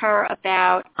interviewed her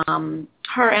about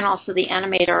her and also the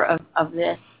animator of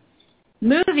this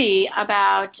movie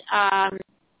about,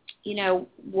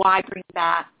 why bring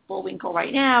back Bullwinkle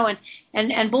right now.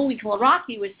 And Bullwinkle and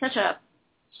Rocky was such a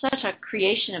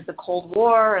creation of the Cold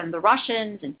War and the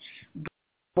Russians and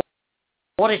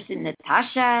Boris and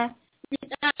Natasha.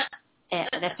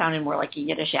 That sounded more like a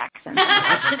Yiddish accent.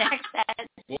 Russian accent.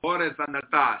 Boris and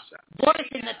Natasha. Boris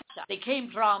and Natasha. They came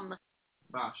from...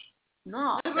 Russia.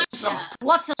 No, from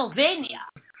Pennsylvania.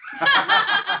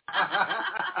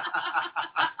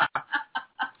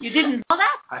 You didn't know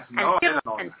that? I didn't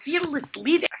know and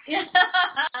fearlessly there.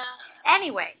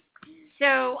 Anyway,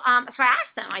 so I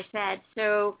asked them, I said,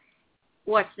 so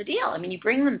what's the deal? I mean, you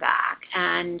bring them back,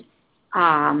 and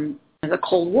the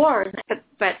Cold War,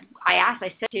 but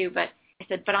I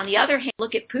said, but on the other hand,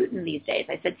 look at Putin these days.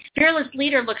 I said, fearless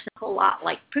leader looks a whole lot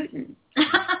like Putin.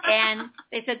 And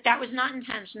they said that was not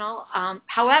intentional.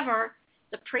 However,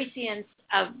 the prescience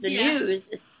of the news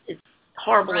is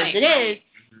horrible as it is.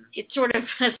 It sort of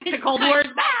has the Cold War's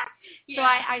back. Yeah. So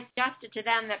I suggested to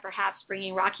them that perhaps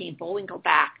bringing Rocky and Bullwinkle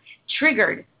back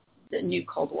triggered the new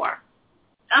Cold War.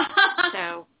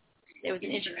 So it was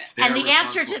an interesting. And the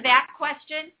answer to that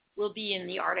question will be in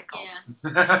the article.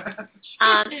 Yeah.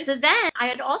 So then I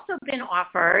had also been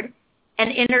offered an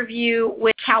interview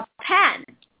with Cal Penn.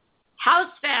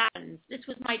 House fans, this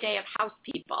was my day of house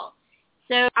people.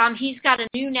 So he's got a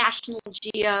new National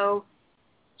Geo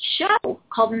show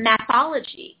called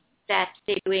Mathology that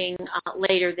they're doing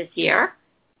later this year.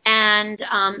 And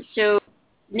so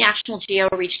National Geo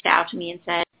reached out to me and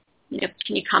said,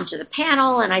 can you come to the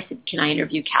panel? And I said, can I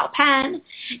interview Cal Penn?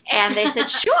 And they said,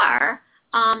 sure.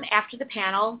 After the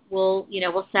panel, we'll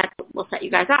set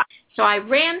you guys up. So I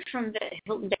ran from the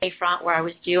Hilton Bayfront where I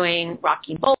was doing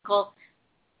Rocky and Bullwinkle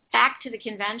back to the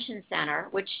convention center,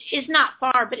 which is not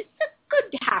far, but it's a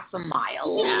good half a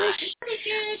mile. Yeah.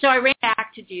 So I ran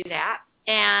back to do that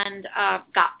and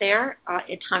got there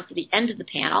in time for the end of the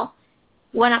panel.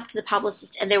 Went up to the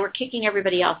publicist, and they were kicking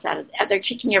everybody else they're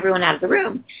kicking everyone out of the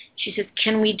room. She says,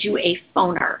 can we do a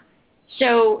phoner?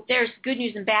 So there's good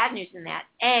news and bad news in that.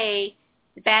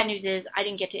 The bad news is I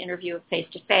didn't get to interview him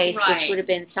face-to-face, which would have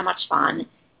been so much fun.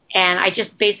 And I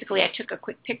took a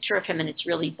quick picture of him, and it's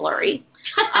really blurry.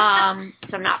 So I'm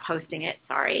not posting it,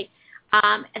 sorry.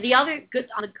 And the other good,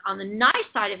 on the nice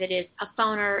side of it is a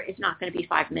phoner is not going to be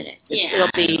 5 minutes. It'll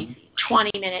be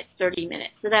 20 minutes, 30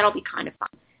 minutes. So that'll be kind of fun.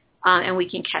 And we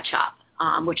can catch up,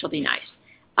 which will be nice.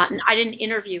 I didn't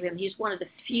interview him. He's one of the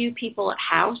few people at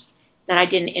House that I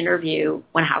didn't interview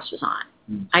when House was on.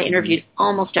 I interviewed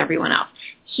almost everyone else.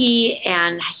 He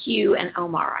and Phew and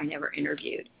Omar I never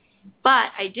interviewed. But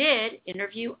I did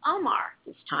interview Omar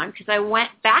this time because I went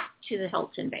back to the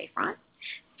Hilton Bayfront,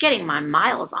 getting my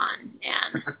miles on,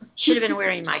 and should have been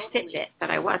wearing my Fitbit,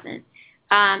 but I wasn't.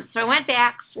 So I went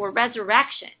back for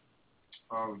Resurrection.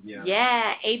 Oh, yeah.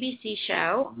 Yeah, ABC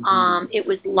show. It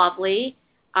was lovely.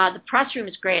 The press room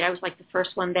is great. I was like the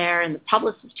first one there, and the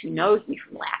publicist who knows me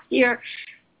from last year,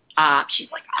 she's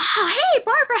like, oh, hey,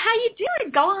 Barbara, how you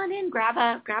doing? Go on in, grab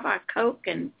a Coke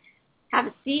and have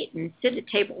a seat and sit at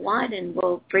table one, and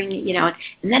we'll bring you, And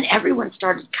then everyone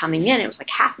started coming in. It was like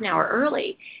half an hour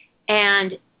early,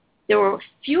 and there were a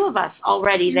few of us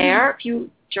already there, a few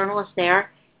journalists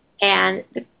there, and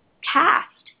the cast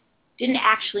didn't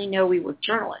actually know we were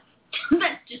journalists.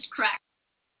 That just cracked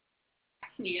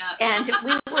me up. And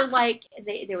we were like,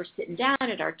 they were sitting down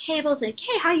at our tables and,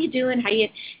 hey, how you doing?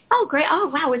 Oh, great. Oh,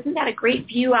 wow, isn't that a great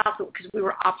view out? Because we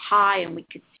were up high and we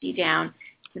could see down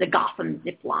to the Gotham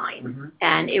zip line.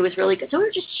 And it was really good. So we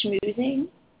were just schmoozing.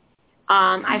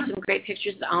 I have some great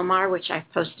pictures of Omar, which I've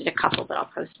posted a couple, but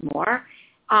I'll post more.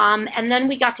 And then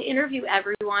we got to interview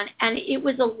everyone, and it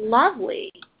was a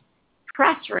lovely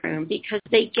press room because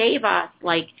they gave us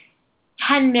like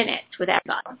 10 minutes with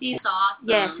everybody. That's awesome.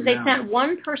 Yeah, so they sent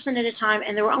one person at a time,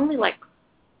 and there were only like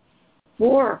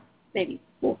 4,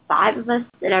 5 of us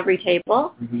at every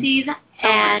table. See, that's so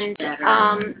much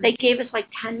better. They gave us like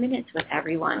 10 minutes with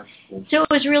everyone. So it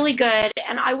was really good,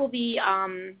 and I will be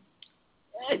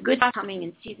good coming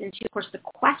in season 2. Of course, the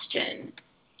question,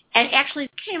 and actually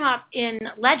it came up in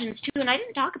Legends too, and I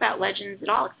didn't talk about Legends at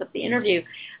all except the interview.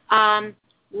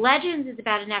 Legends is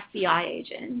about an FBI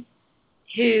agent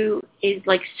who is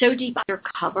like so deep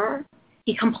undercover,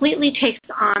 he completely takes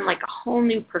on like a whole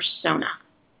new persona.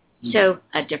 So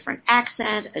a different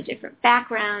accent, a different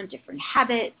background, different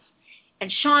habits. And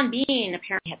Sean Bean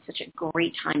apparently had such a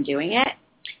great time doing it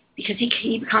because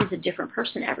he becomes a different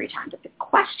person every time. But the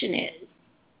question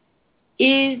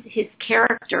is his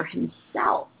character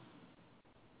himself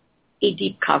a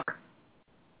deep cover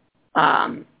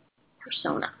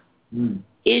persona?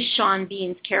 Is Sean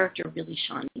Bean's character really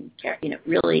Sean Bean's character?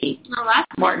 Really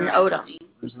Martin Odom,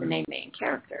 who's the main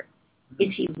character. Is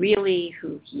he really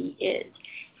who he is?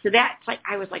 So that's like,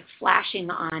 I was like flashing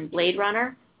on Blade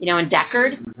Runner, and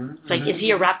Deckard. It's like, is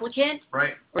he a replicant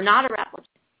or not a replicant?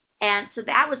 And so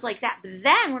that was like that. But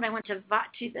then when I went to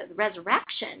the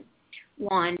Resurrection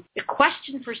one, the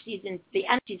question for the end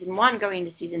of season 1 going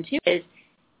into season 2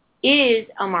 is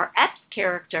Omar Epps'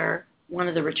 character one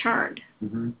of the returned?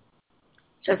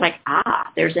 So it's like,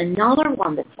 there's another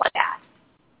one that's like that.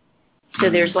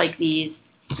 So there's like these,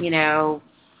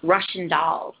 Russian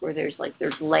dolls where there's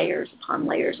layers upon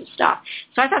layers of stuff.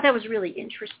 So I thought that was really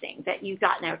interesting that you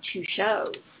got now 2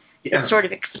 shows that sort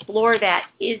of explore that.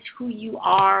 Is who you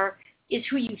are is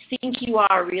who you think you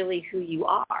are really who you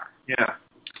are? Yeah.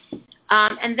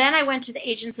 And then I went to the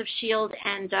Agents of S.H.I.E.L.D.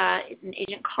 and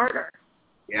Agent Carter.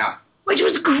 Yeah. Which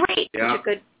was great. Yeah. It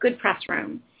was a good press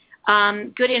room.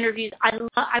 Good interviews.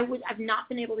 I've not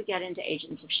been able to get into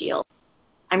Agents of S.H.I.E.L.D.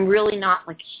 I'm really not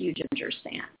like a huge Avengers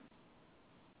fan.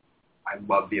 I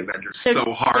love the Avengers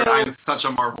so hard. I'm such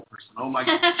a Marvel person. Oh my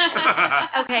god.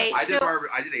 Okay. I did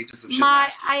Agents of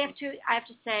S.H.I.E.L.D. I have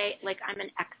to say, like, I'm an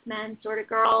X-Men sort of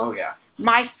girl. Oh yeah.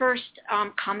 My first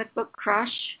comic book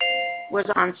crush was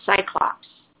on Cyclops.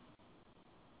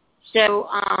 So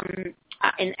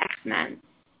in X-Men.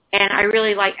 And I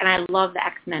really and I love the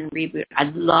X-Men reboot.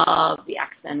 I love the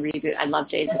X-Men reboot. I love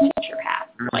Days of Future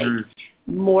Past. Like,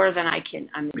 more than I can.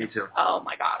 Me too. Oh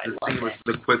my god, I love it.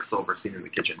 The Quicksilver scene in the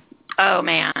kitchen. Oh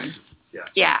man. Yeah.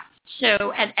 Yeah.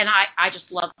 So, and I just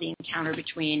love the encounter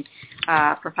between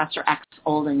Professor X,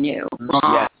 old and new.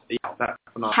 Yes. Yeah, that's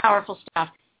phenomenal. Powerful stuff.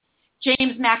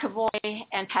 James McAvoy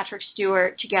and Patrick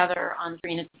Stewart together on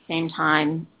screen at the same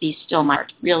time. Be still my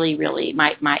heart. Really, really,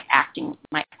 my actor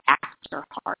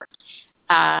heart.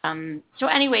 So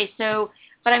anyway,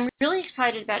 but I'm really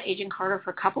excited about Agent Carter for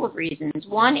a couple of reasons.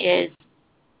 One is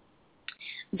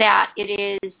that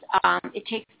it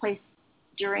takes place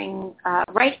during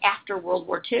right after World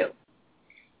War II,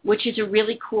 which is a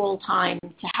really cool time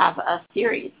to have a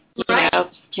series,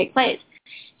 take place.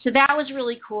 So that was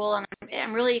really cool, and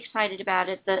I'm really excited about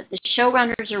it. The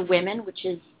showrunners are women, which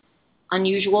is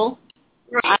unusual.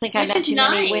 Right. I think I met too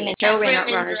many women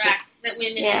showrunners.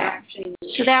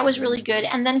 So that was really good.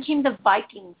 And then came the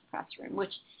Vikings press room,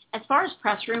 which, as far as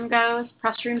press rooms goes,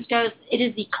 it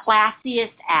is the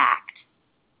classiest act.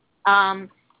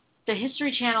 The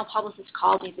History Channel publicist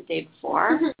called me the day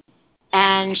before,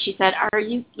 and she said, "Are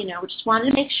you, just wanted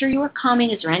to make sure you were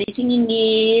coming. Is there anything you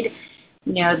need?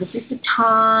 This is the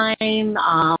time.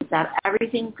 Is that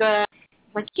everything good?"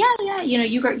 Like, yeah.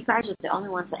 You guys are the only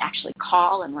ones that actually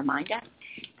call and remind us.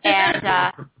 And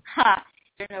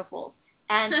they're no fools.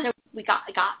 And so we got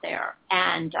there.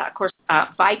 And, of course,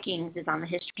 Vikings is on the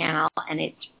History Channel, and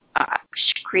it's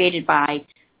created by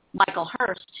Michael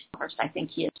Hurst, I think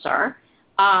he is, sir,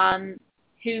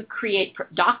 who created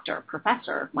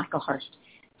Professor Michael Hurst,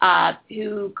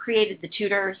 who created The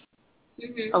Tudors,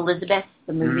 Elizabeth,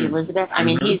 the movie Elizabeth. I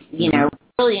mean, he's,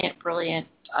 brilliant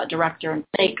director and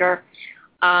maker.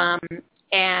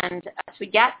 And as we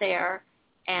get there,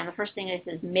 and the first thing it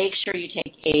says, make sure you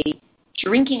take a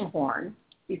drinking horn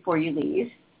before you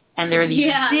leave. And there are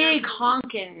these big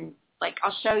honking, like,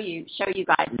 I'll show you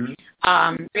guys,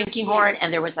 drinking horn.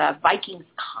 And there was a Vikings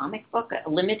comic book, a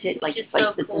limited,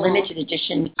 this limited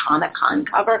edition Comic-Con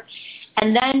cover.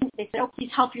 And then they said,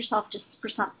 please help yourself just for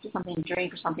something to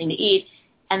drink or something to eat.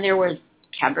 And there was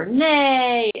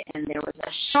Cabernet, and there was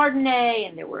a Chardonnay,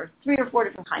 and there were 3 or 4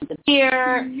 different kinds of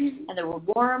beer, and there were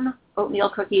warm oatmeal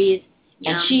cookies,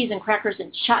 and cheese and crackers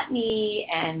and chutney,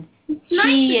 and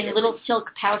tea in little silk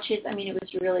pouches. I mean, it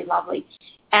was really lovely.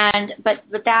 And but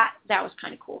that was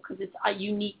kind of cool because it's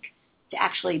unique to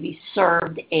actually be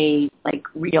served a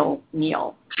real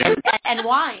meal and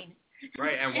wine.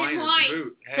 Right, and wine is the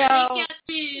boot.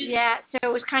 Hey. So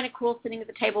it was kind of cool sitting at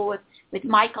the table with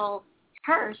Michael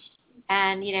Hurst,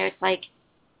 and it's like,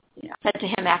 I said to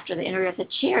him after the interview, I said,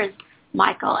 "Cheers,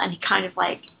 Michael," and he kind of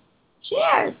like,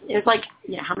 "Cheers." It was like,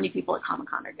 how many people at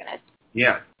Comic-Con are gonna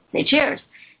say cheers?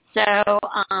 So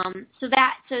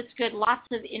it's good. Lots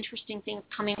of interesting things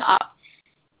coming up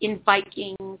in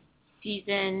Vikings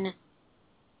season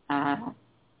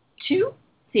 2.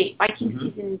 Vikings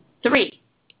season 3.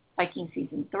 Viking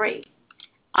season 3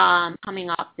 coming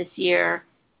up this year,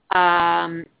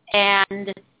 and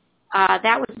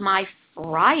that was my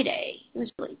Friday. It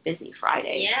was really busy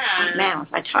Friday. Yeah. Man, was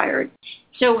I tired.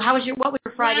 So what was your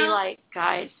Friday like,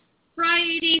 guys?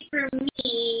 Friday for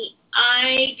me,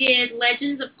 I did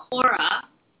Legends of Korra,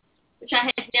 which I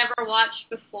had never watched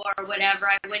before or whatever.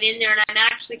 I went in there and I'm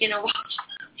actually going to watch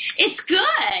it. It's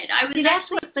good. That's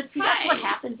what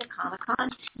happens at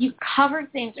Comic-Con. You cover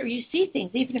things or you see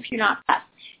things, even if you're not pressed.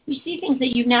 You see things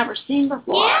that you've never seen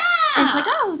before. Yeah. And it's like,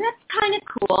 oh, that's kind of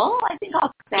cool. I think I'll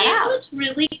check that out. It was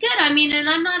really good. I mean, and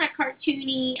I'm not a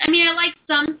cartoony. I mean, I like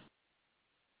some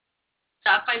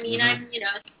stuff. I mean,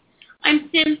 I'm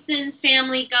Simpsons,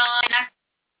 Family Guy, that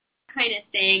kind of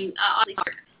thing.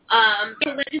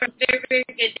 Legends was very, very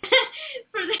good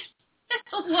for this.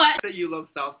 What? That you love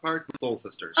South Park, Soul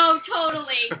Sisters. Oh,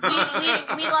 totally.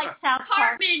 We like South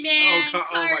Park. Cartman, man. Oh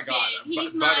my God.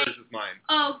 Butters is mine.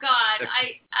 Oh God.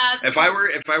 If I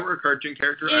were a cartoon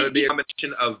character, I would be a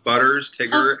combination of Butters,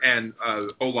 Tigger, and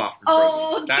Olaf from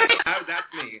Frozen.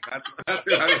 That's me. That's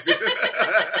who I would be.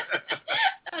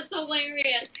 That's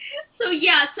hilarious. So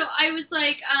yeah, so I was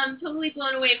like totally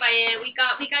blown away by it. We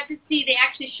got to see. They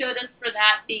actually showed us for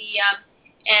that the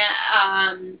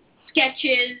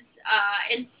sketches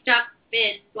and stuff,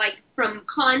 and like from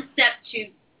concept to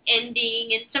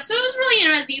ending and stuff. So it was really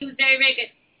interesting. It was very, very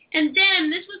good. And then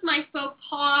this was my faux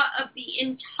pas of the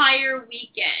entire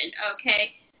weekend.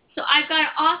 Okay. So I've got an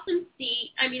awesome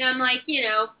seat. I mean, I'm like,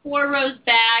 4 rows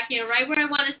back, right where I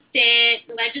want to sit,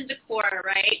 Legends of Korra,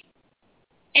 right?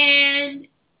 And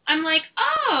I'm like,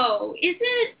 oh,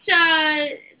 isn't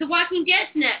The Walking Dead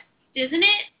next, isn't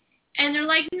it? And they're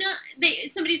like, no.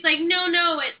 Somebody's like, no,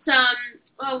 it's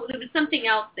it was something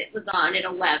else that was on at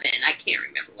 11. I can't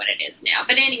remember what it is now.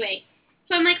 But anyway,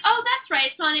 so I'm like, oh, that's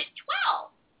right. It's on at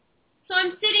 12. So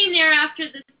I'm sitting there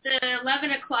after the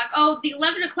 11 o'clock. Oh, the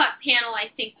 11 o'clock panel, I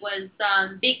think, was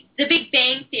The Big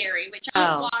Bang Theory, which I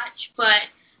don't watch. But,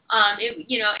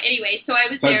 anyway, so I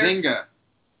was there. Bazinga.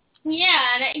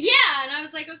 Yeah, and I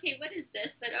was like, okay, what is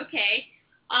this? But okay.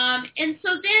 And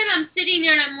so then I'm sitting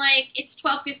there, and I'm like, it's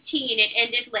 12:15. It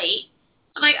ended late.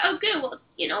 I'm like, oh, good. Well,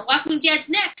 Walking Dead's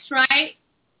next, right?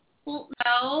 Well,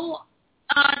 no.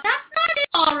 That's not in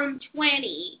Ballroom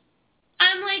 20.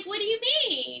 I'm like, what do you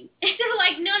mean? And they're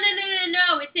like, no,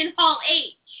 it's in Hall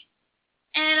H.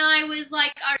 And I was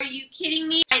like, are you kidding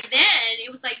me? By then, it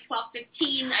was like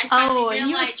 12:15. And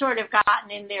you had sort of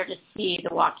gotten in there to see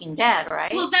The Walking Dead,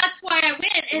 right? Well, that's why I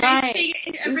went. And I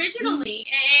figured originally.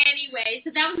 Anyway,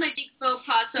 so that was my big faux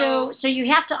pas. So you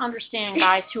have to understand,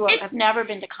 guys who have never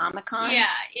been to Comic-Con.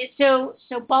 Yeah. So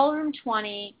Ballroom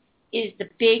 20 is the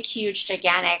big, huge,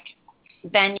 gigantic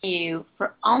venue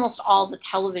for almost all the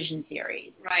television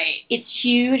series. Right. It's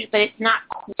huge, but it's not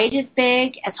quite as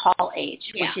big as Hall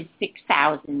H, which is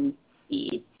 6,000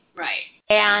 seats. Right.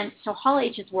 And so Hall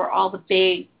H is where all the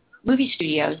big movie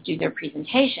studios do their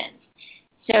presentations.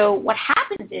 So what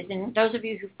happens is, and those of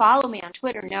you who follow me on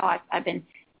Twitter know I've been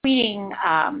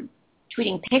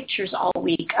tweeting pictures all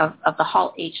week of the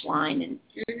Hall H line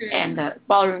and the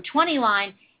Ballroom 20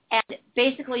 line. And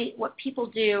basically what people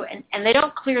do, and they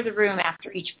don't clear the room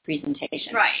after each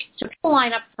presentation. Right. So people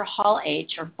line up for Hall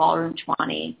H or Ballroom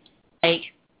 20,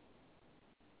 like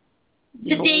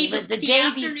the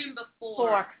afternoon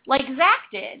before. Like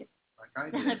Zach did, like I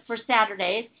did. for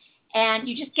Saturdays. And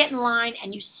you just get in line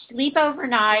and you sleep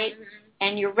overnight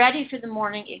and you're ready for the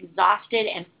morning, exhausted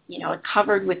and,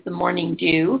 covered with the morning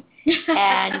dew.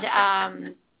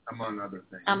 And among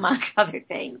other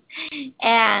things.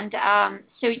 And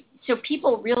so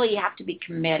people really have to be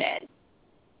committed.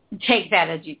 Take that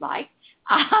as you'd like.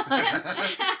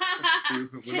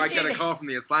 We might get a call from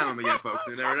the asylum again, folks.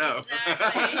 You never know.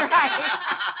 Exactly. Right.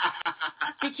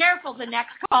 Be careful. The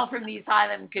next call from the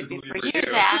asylum could be for you,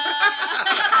 Zach.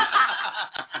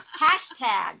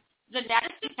 Hashtag the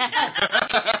next.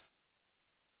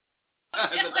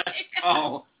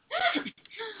 Oh.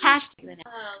 Hashtag the next.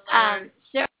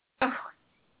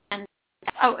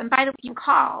 And by the way, you can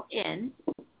call in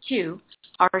to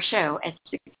our show at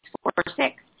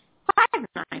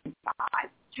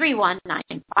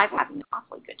 646-595-3195. We're having an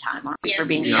awfully good time, aren't we? Yes, for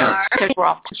being we here. are. So we're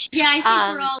all Yeah, I think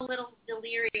we're all a little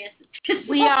delirious.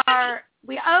 We are.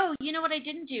 Oh, you know what I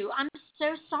didn't do? I'm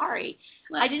so sorry.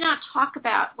 What? I did not talk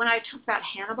about, when I talked about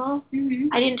Hannibal,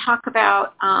 I didn't talk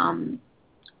about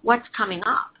what's coming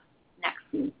up next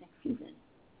season.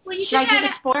 Well, you should I do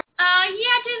the spoiler?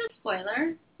 Yeah, do the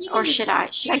spoiler. Or should I?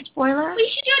 Should I spoiler? Well, you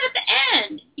should do it at the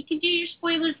end. You can do your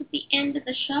spoilers at the end of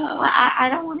the show. Well, I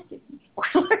don't want to do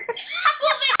spoilers. Well, then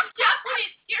it's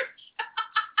your show.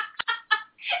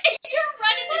 You're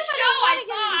running the show, I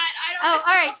thought. I don't know.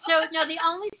 All right. So, no, the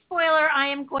only spoiler I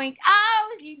am going...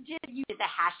 Oh, you did the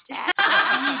hashtag.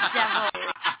 You devil.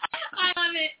 I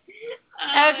love it.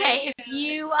 Okay,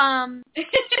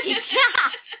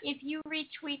 if you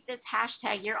retweet this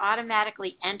hashtag, you're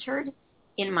automatically entered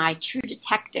in my True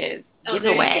Detective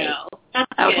giveaway.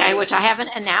 Okay, which I haven't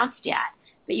announced yet.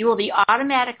 But you will be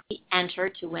automatically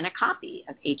entered to win a copy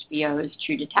of HBO's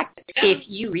True Detective if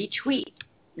you retweet.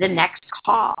 The next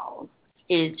call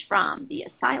is from the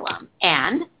asylum.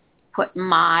 And put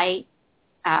my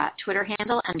Twitter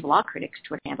handle and Blogcritics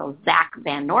Twitter handle, Zach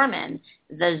Van Norman,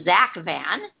 the Zach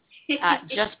Van.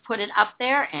 Just put it up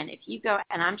there, and if you go,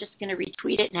 and I'm just going to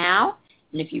retweet it now,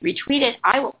 and if you retweet it,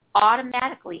 I will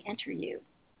automatically enter you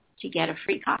to get a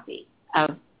free copy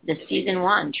of the Season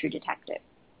 1 True Detective.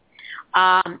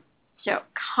 So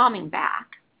coming back.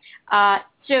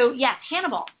 So, yes,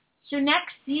 Hannibal. So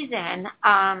next season,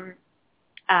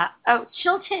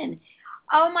 Chilton.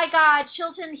 Oh, my God,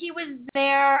 Chilton, he was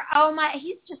there.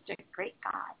 He's just a great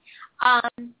guy.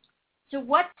 So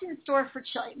what's in store for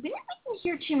Chilton? We didn't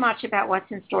hear too much about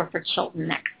what's in store for Chilton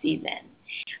next season.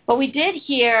 But we did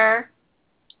hear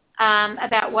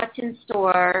about what's in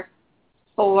store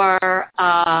for,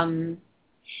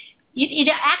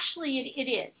 it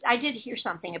is. I did hear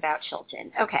something about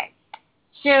Chilton. Okay.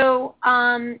 So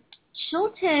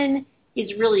Chilton is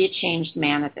really a changed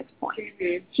man at this point.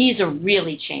 Mm-hmm. He's a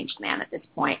really changed man at this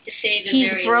point.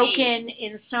 He's broken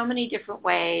in so many different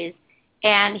ways,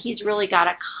 and he's really got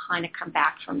to kind of come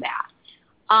back from that.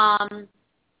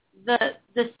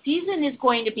 The season is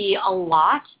going to be a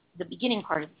lot, the beginning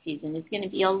part of the season is going to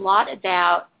be a lot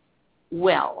about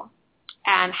Will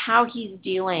and how he's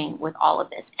dealing with all of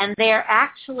this. And they're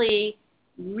actually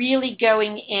really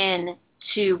going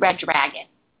into Red Dragon.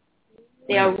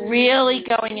 They are really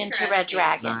going into Red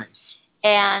Dragon. Nice.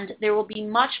 And there will be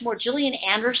much more. Gillian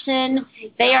Anderson,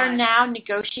 they are now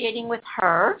negotiating with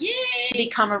her to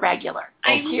become a regular.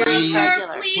 I love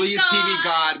her. Please, TV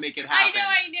God, make it happen.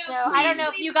 I know. So I don't know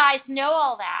if you guys know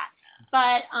all that,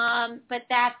 but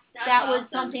that was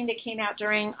something that came out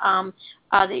during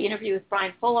the interview with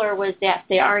Brian Fuller, was that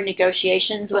they are in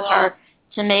negotiations with her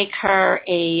to make her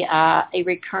a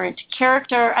recurrent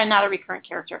character, not a recurrent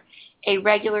character, a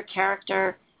regular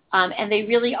character, and they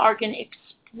really are going to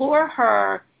explore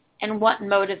her and what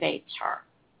motivates her.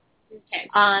 Okay.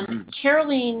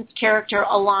 Caroline's character,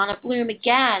 Alana Bloom,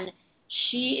 again,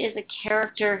 she is a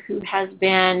character who has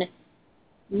been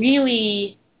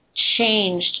really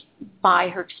changed by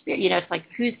her experience. You know, it's like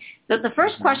the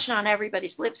first question on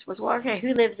everybody's lips was, well, okay,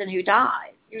 who lives and who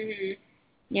dies? Mm-hmm.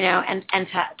 You know, and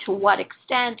to what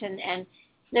extent, and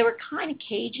they were kind of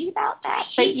cagey about that,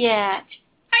 but yeah.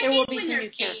 There will be some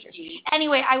new characters.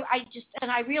 Anyway,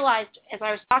 I realized as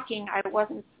I was talking, I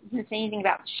wasn't saying anything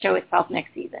about the show itself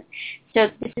next season. So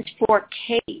this is for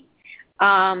Katie.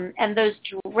 And those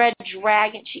Red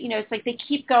Dragon, you know, it's like they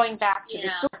keep going back to the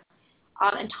source.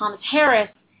 And Thomas Harris,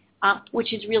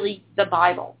 which is really the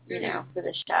Bible, you know, for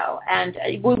the show. And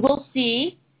we will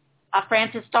see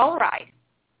Frances Dollaride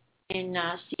in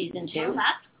season 2. Oh,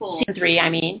 that's cool. Season 3, I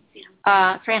mean.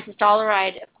 Frances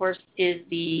Dollaride, of course, is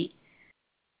the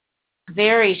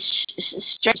very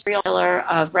strange thriller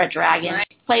of Red Dragon, right.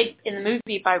 Played in the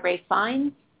movie by Ralph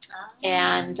Fiennes,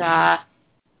 and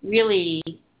really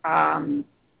the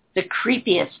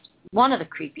creepiest, one of the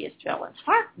creepiest villains,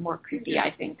 far more creepy,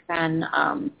 I think, than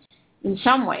in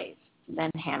some ways than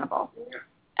Hannibal.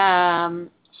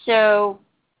 So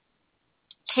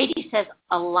Katie says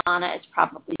Alana is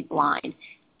probably blind.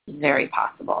 It's very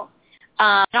possible.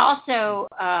 And also,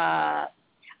 I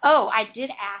did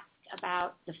ask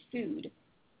about the food,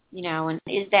 you know, and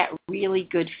is that really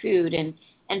good food? And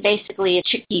basically a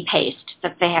chickpea paste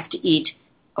that they have to eat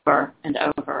over and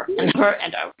over and over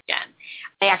and over again.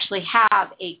 They actually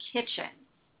have a kitchen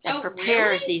that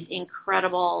prepares these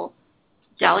incredible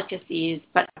delicacies,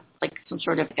 but like some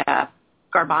sort of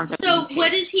garbanzo. So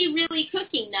what is he really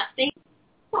cooking? Nothing?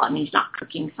 Well, I mean, he's not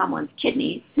cooking someone's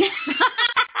kidneys. Oh,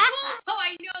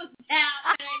 I know that,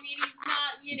 but I mean, he's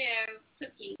not, you know,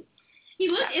 cooking. He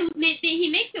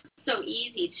makes it so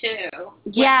easy too.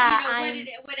 Yeah,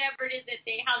 whatever it is that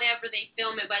however they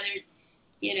film it, whether it's,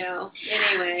 you know,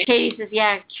 anyway. Katie says,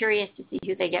 yeah, curious to see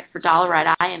who they get for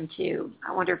Dollaride. I am too.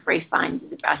 I wonder if Ray finds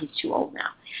is about. He's too old now.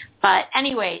 But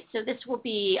anyway, so this will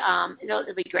be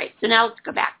it'll be great. So now let's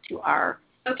go back to our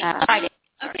Friday.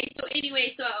 Okay, so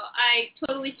anyway, so I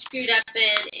totally screwed up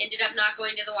and ended up not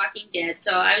going to The Walking Dead.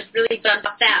 So I was really bummed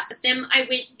about that. But then I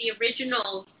went to the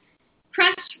original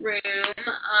press room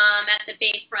at the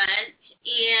Bayfront,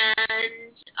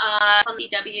 and on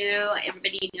CW,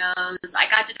 everybody knows. I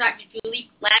got to talk to Julie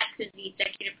Fleck, who's the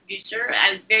executive producer.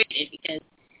 I was very excited because,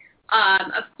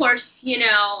 of course, you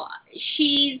know,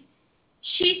 she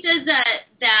says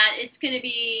that it's going to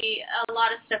be a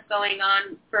lot of stuff going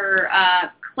on for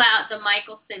the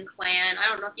Michelson clan. I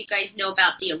don't know if you guys know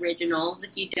about the originals.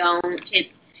 If you don't,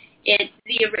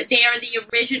 they are the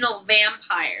original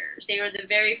vampires. They were the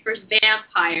very first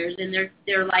vampires, and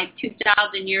they're like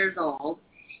 2,000 years old.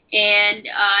 And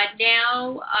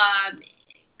now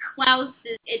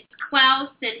it's Klaus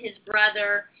and his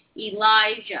brother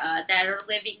Elijah that are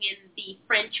living in the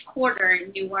French Quarter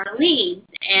in New Orleans.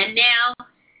 And now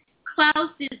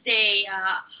Klaus is a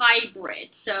hybrid,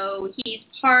 so he's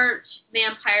part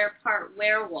vampire, part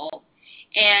werewolf.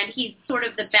 And he's sort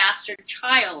of the bastard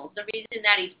child. The reason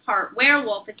that he's part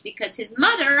werewolf is because his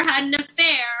mother had an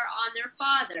affair on their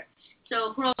father.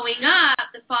 So growing up,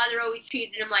 the father always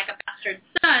treated him like a bastard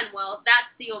son. Well,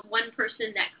 that's the one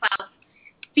person that Klaus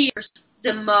fears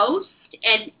the most.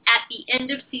 And at the end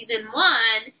of season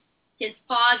 1, his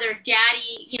father,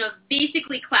 Daddy, you know,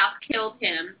 basically Klaus killed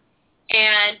him.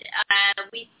 And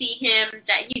we see him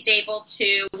that he's able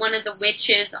to, one of the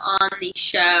witches on the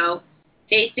show,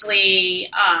 basically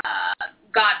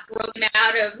got broken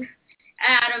out of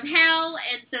hell,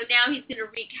 and so now he's going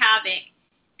to wreak havoc.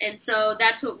 And so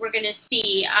that's what we're going to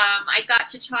see. I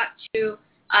got to talk to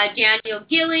Daniel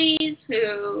Gillies,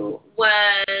 who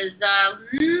was a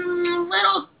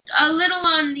little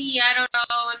on the, I don't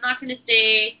know, I'm not going to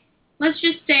say, let's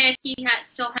just say he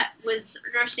was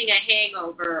nursing a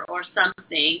hangover or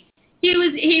something. He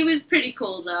was pretty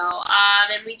cool though.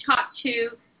 And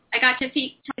I got to talk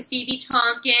to Phoebe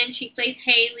Tonkin. She plays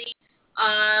Haley.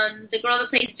 The girl that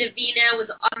plays Davina was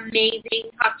amazing.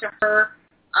 Talked to her.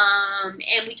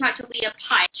 And we talked to Leah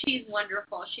Pike. She's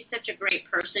wonderful. She's such a great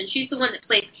person. She's the one that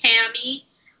plays Tammy.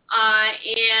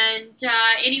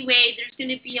 Anyway, there's going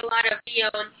to be a lot of video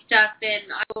and stuff,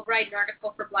 and I will write an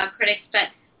article for Blogcritics, but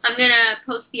I'm going to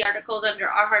post the articles under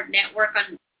RHeart Network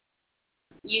on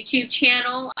YouTube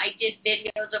channel. I did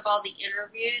videos of all the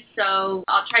interviews, so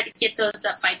I'll try to get those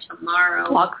up by tomorrow.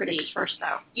 Blogcritics first,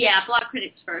 though. Yeah,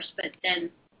 Blogcritics first, but then,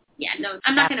 yeah, no,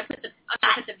 I'm not going to put the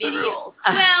videos. Well,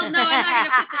 no, I'm not going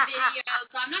to put the videos.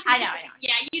 I'm not going to. I know.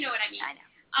 Yeah, you know what I mean. I know.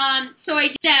 So I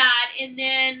did that, and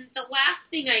then the last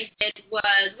thing I did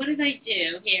was, what did I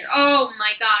do here? Oh,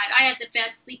 my God. I had the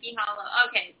best Sleepy Hollow.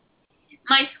 Okay.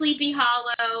 My Sleepy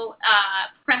Hollow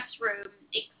press room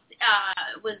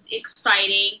was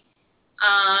exciting.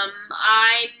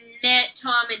 I met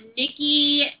Tom and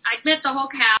Nikki. I met the whole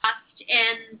cast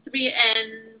and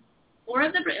four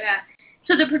of the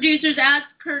so the producers, Alex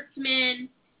Kurtzman,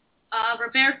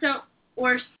 Roberto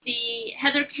Orsi,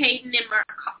 Heather Caden, and Mark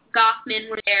Goffman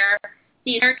were there.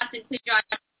 The entire cast included John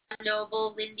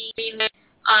Noble, Lindy Freeman,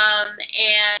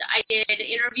 and I did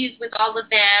interviews with all of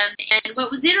them. And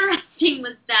what was interesting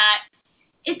was that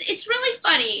it's really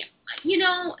funny. You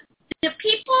know,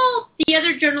 the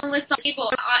other journalists on the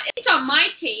table, it's on my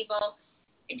table.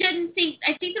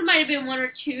 I think there might have been one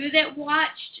or two that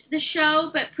watched the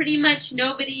show, but pretty much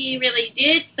nobody really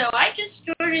did. So I just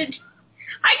sort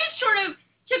of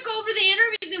took over the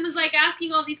interviews and was like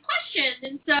asking all these questions.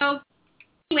 And so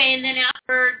anyway, and then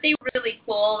after, they were really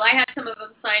cool. I had some of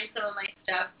them sign some of my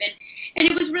stuff, and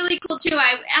it was really cool too.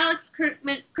 Alex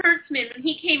Kurtzman, when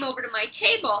he came over to my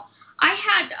table, I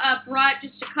had brought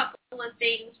just a couple of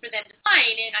things for them to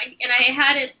sign, and I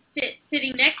had it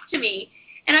sitting next to me.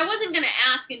 And I wasn't going to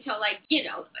ask until, like, you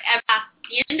know, at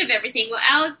the end of everything. Well,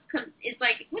 Alex is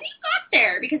like, what do you got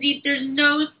there? Because there's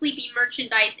no Sleepy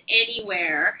merchandise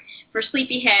anywhere for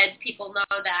Sleepyheads. People know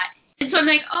that. And so I'm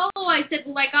like, I said,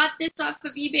 well, I got this off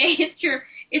of eBay.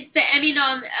 It's the Emmy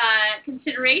nom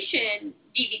consideration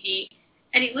DVD.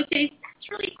 And he looked at it, that's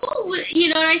really cool. You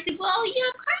know, and I said, well,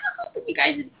 yeah, I'm kind of hoping you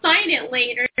guys would sign it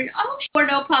later. And, sure,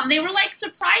 no problem. They were, like,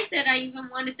 surprised that I even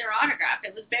wanted their autograph.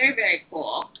 It was very, very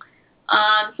cool.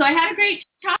 So I had a great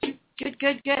time.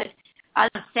 Good. On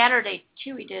Saturday,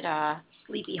 too, we did a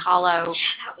Sleepy Hollow.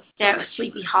 That was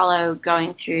Sleepy Hollow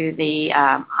going through the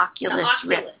Oculus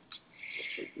Rift.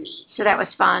 So that was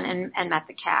fun, and met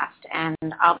the cast. And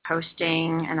I'll be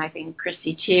posting, and I think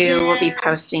Chrissy, too, will be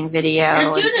posting video.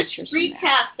 I'm doing a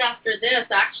screencast after this,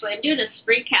 actually. I'm doing a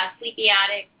screencast, Sleepy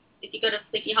Attic. If you go to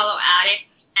Sleepy Hollow Attic,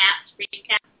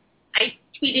 @screencast. I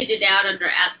tweeted it out under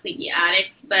 @Sleepy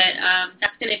Attic, but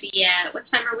that's going to be at, what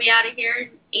time are we out of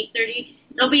here? 8:30?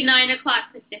 It'll be 9 o'clock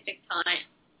Pacific time.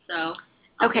 So.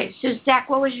 Okay, so Zach,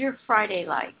 what was your Friday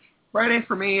like? Friday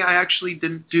for me, I actually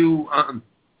didn't do a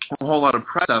whole lot of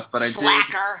press stuff, but I did.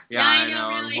 Slacker. Yeah, I know,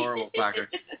 really. I'm a horrible slacker.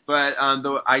 But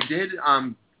though I did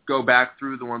go back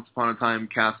through the Once Upon a Time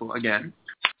castle again,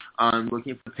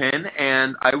 looking for the pin,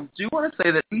 and I do want to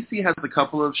say that BC has a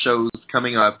couple of shows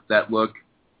coming up that look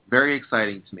very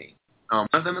exciting to me. One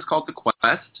of them is called The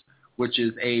Quest, which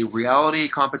is a reality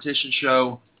competition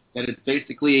show that is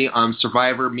basically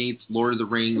Survivor meets Lord of the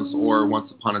Rings or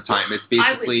Once Upon a Time. It's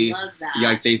basically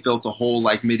like they built a whole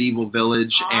like medieval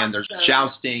village, and there's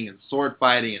jousting and sword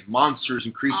fighting and monsters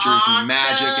and creatures and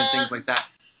magic and things like that.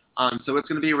 So it's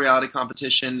going to be a reality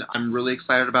competition. I'm really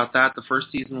excited about that. The first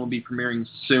season will be premiering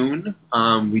soon.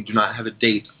 We do not have a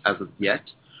date as of yet.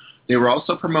 They were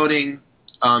also promoting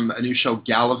a new show,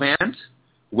 Gallivant,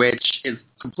 which is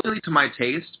completely to my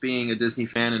taste, being a Disney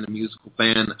fan and a musical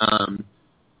fan.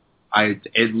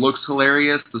 It looks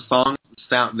hilarious. The songs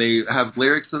sound, they have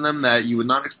lyrics in them that you would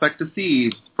not expect to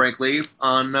see, frankly,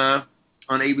 on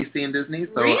ABC and Disney.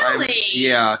 So really?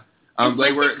 Yeah.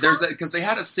 Because they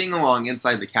had a sing-along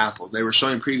inside the castle. They were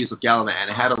showing previews of Gallivant, and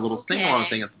it had a little sing-along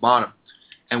thing at the bottom.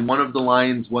 And one of the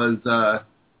lines was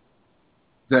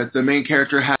that the main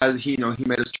character has, he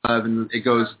made us love, and it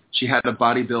goes, she had a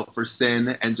body built for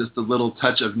sin and just a little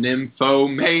touch of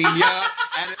nymphomania.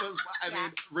 And it was,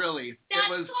 really. That's it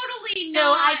was totally Absolutely So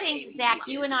not. I think, Zach,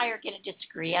 you and I are going to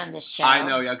disagree on this show. I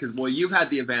know, yeah, because, well, you've had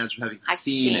the advantage of having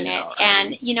seen it.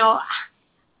 And,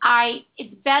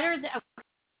 it's better than...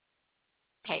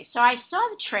 Okay, so I saw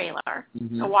the trailer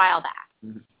a while back,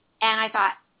 and I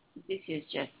thought, this is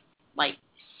just,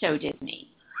 so Disney.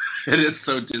 It is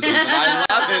so Disney, but I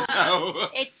love it, though.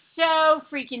 It's so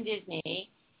freaking Disney.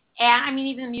 And,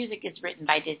 even the music is written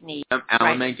by Disney.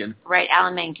 Alan Menken. Right,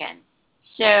 Alan Menken.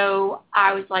 So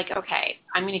I was like, okay,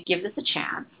 I'm going to give this a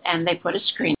chance. And they put a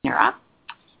screener up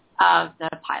of the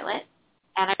pilot,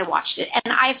 and I watched it.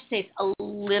 And I have to say it's a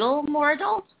little more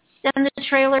adult than the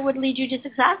trailer would lead you to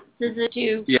success.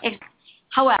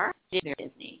 However, it is very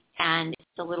Disney, and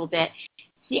it's a little bit...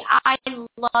 See, I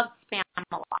love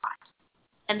Spamalot.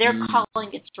 And they're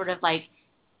calling it sort of like,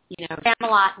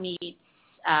 Spamalot meets,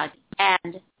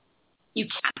 and you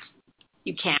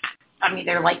can't.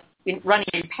 They're running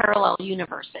in parallel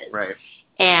universes. Right.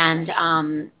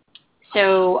 And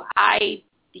so I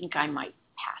think I might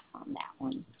pass on that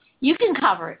one. You can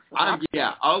cover it for us.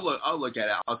 Yeah, I'll look at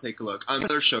it. I'll take a look.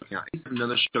 Another show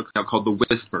called The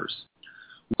Whispers,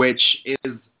 which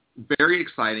is very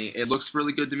exciting. It looks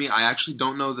really good to me. I actually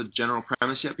don't know the general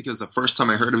premise yet because the first time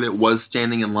I heard of it was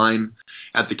standing in line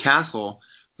at the castle.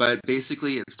 But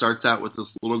basically it starts out with this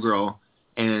little girl,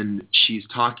 and she's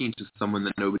talking to someone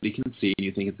that nobody can see, and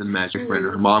you think it's a magic friend.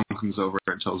 Her mom comes over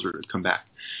and tells her to come back.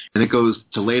 And it goes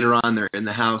to later on, they're in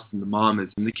the house, and the mom is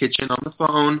in the kitchen on the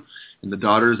phone, and the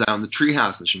daughter is out in the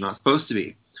treehouse, and she's not supposed to be.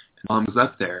 And mom is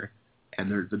up there,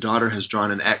 and the daughter has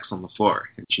drawn an X on the floor,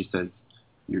 and she says,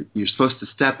 you're supposed to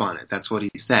step on it. That's what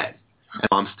he said. And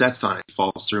mom steps on it,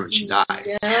 falls through, and she dies.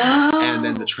 No. And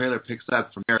then the trailer picks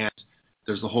up from there, and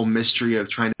there's a whole mystery of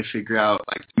trying to figure out,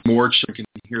 more children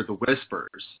can hear the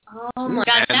whispers. Oh, my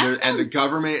God. And the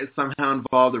government is somehow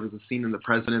involved. There was a scene in the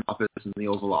president's office in the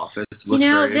Oval Office. It looks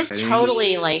very this exciting.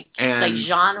 totally, like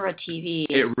genre TV.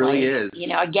 It really is.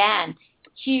 Again,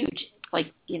 huge.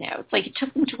 It's like it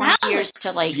took them 20 years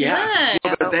to, Yeah.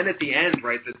 Well, but then at the end,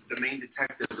 right, the main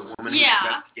detective, the woman who's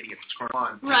investigating it, turn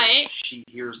on. Right. She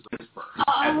hears the whisper.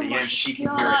 At the end, she can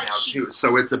hear it now, too.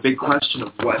 So it's a big question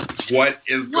of what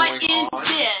is going on. What is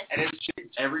this? And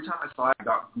it's every time I saw it, I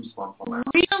got goosebumps on my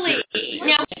Really?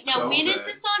 Now when is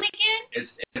this on again?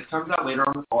 It comes out later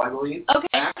on the fall, I believe. Okay.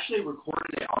 I actually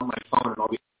recorded it on my phone, and I'll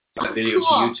be that video to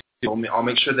YouTube. I'll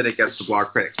make sure that it gets to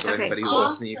Blogcritics so anybody who's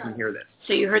listening, you can hear this.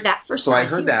 So you heard that first. So I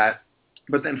heard that,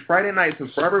 but then Friday night,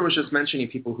 since Barbara was just mentioning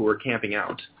people who were camping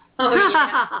out,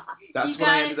 that's what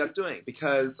I ended up doing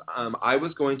because I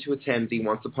was going to attend the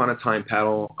Once Upon a Time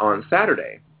panel on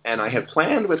Saturday, and I had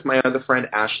planned with my other friend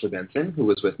Ashley Benson, who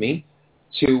was with me,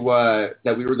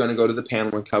 that we were going to go to the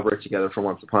panel and cover it together for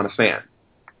Once Upon a Fan.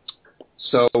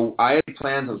 So I had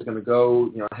plans. I was going to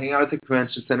go, hang out at the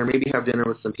convention center, maybe have dinner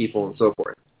with some people and so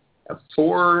forth. At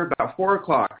about 4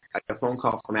 o'clock, I got a phone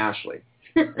call from Ashley,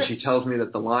 and she tells me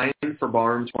that the line for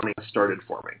Ballroom 20 has started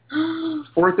for me.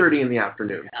 4:30 in the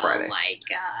afternoon, Friday. Oh, my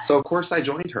God. So, of course, I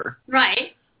joined her.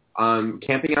 Right.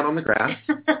 Camping out on the grass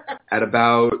at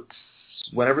about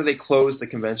whenever they closed the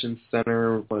convention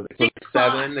center. What did they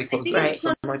close? 7? They closed at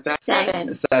something like that?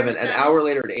 7. 7. An hour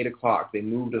later at 8 o'clock, they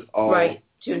moved us all to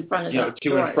in front of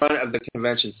the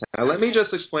convention center. Now, let me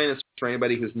just explain this for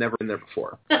anybody who's never been there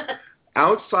before.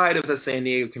 Outside of the San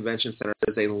Diego Convention Center,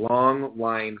 there's a long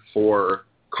line for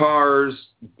cars,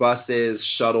 buses,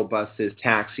 shuttle buses,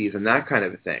 taxis, and that kind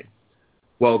of a thing.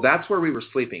 Well, that's where we were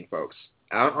sleeping, folks.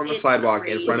 Out on the sidewalk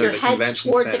in front of the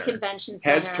convention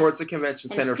center. Heads towards the convention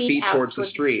center, feet towards the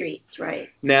street. Right.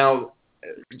 Now,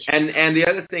 and the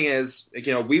other thing is,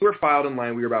 we were filed in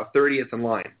line. We were about 30th in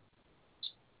line.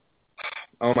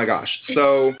 Oh, my gosh.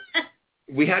 So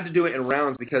we had to do it in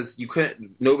rounds because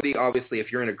nobody, obviously,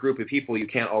 if you're in a group of people, you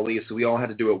can't all leave. So we all had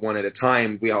to do it one at a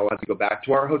time. We all had to go back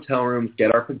to our hotel rooms,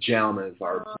 get our pajamas,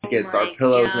 our blankets, our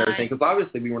pillows and everything. Because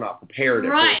obviously we were not prepared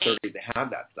at 4:30 to have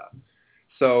that stuff.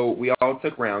 So we all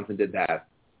took rounds and did that.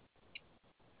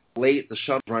 Late, the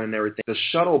shuttle run and everything. The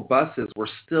shuttle buses were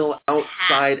still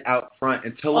outside out front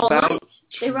until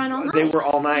They run all night. They were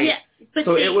all night. Yeah,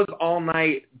 so it was all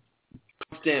night.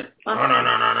 Constant. Oh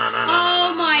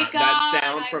my God! That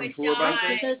sound from tour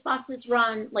buses. Those buses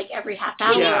run every half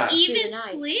hour. Yeah. Can you even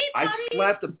sleep? I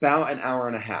slept about an hour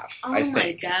and a half, I think.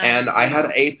 My God. And I had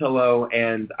a pillow,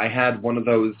 and I had one of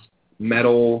those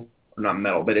not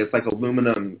metal, but it's like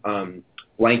aluminum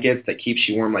blankets that keeps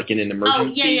you warm in an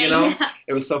emergency, Yeah.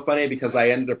 It was so funny because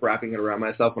I ended up wrapping it around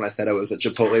myself when I said I was a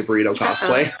Chipotle burrito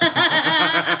cosplay.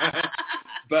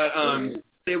 But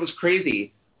it was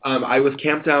crazy. I was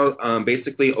camped out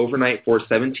basically overnight for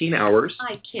 17 hours.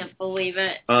 I can't believe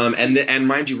it. And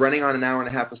mind you, running on an hour and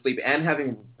a half of sleep and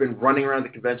having been running around the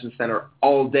convention center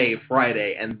all day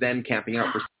Friday and then camping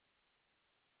out for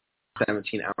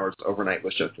 17 hours overnight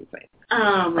was just insane.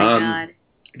 Oh, my God.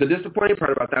 The disappointing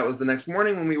part about that was the next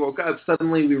morning when we woke up,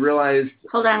 suddenly we realized...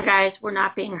 Hold on, guys. We're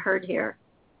not being heard here.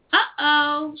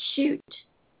 Uh-oh. Shoot.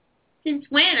 Since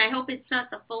when? I hope it's not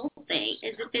the full thing.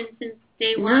 Has it been since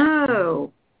day one?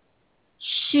 No.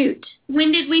 Shoot.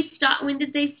 When did they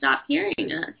stop hearing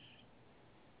us?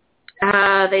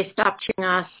 They stopped hearing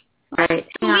us. All right.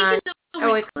 Hang on.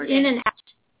 It's in and out.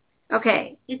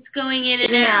 Okay. It's going in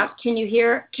and out. Can you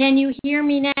hear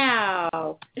me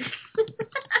now?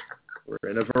 We're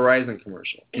in a Verizon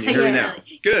commercial. Can you hear me now?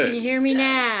 Good. Can you hear me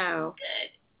now? Good.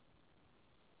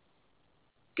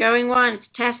 Going once.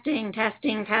 Testing.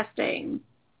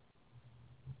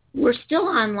 We're still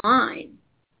online.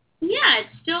 Yeah, it's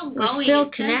still going. We're still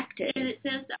connected. It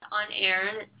says on air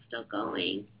and it's still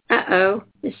going. Uh-oh.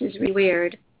 This is really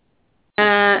weird.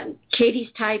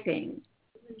 Katie's typing.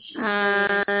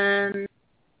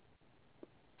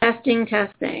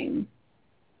 Testing.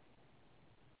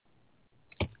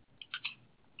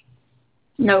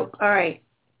 Nope. All right.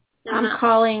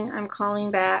 I'm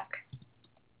calling back.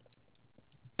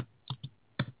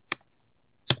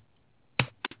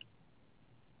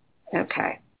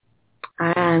 Okay.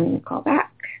 I'm going to call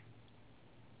back.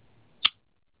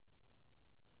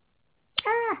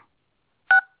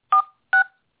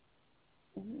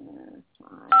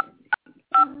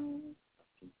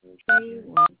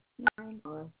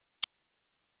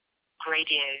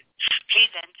 Radio. Please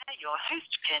enter your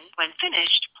host PIN. When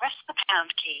finished, press the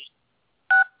pound key.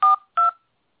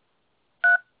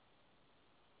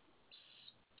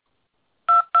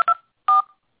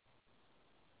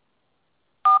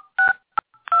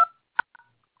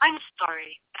 I'm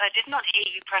sorry, but I did not hear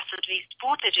you press at least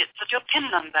 4 digits of your PIN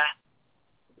number.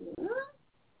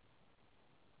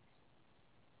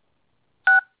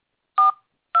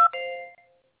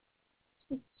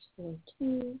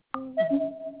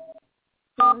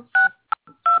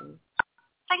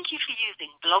 Thank you for using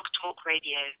Blog Talk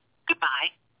Radio.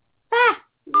 Goodbye. What?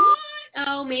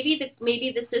 Oh, maybe the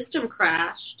system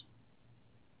crashed.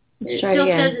 Let's It try still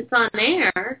again. says it's on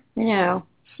air. I know.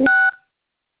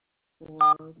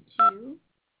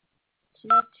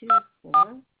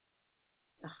 42224.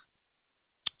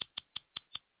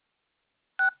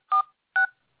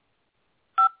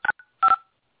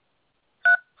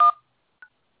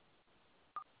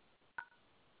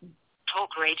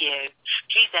 Talk Radio.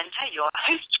 Please enter your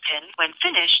host PIN. When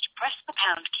finished, press the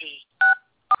pound key.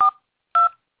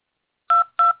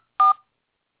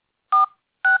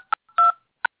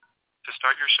 To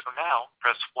start your show now,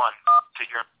 press 1.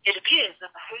 It appears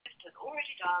that the host has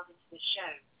already dialed into the show.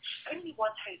 Only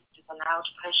one host is allowed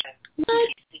per show.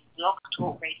 Using Blog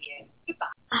Talk Radio.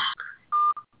 Goodbye.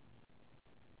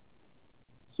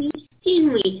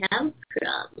 Houston, we have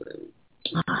problems.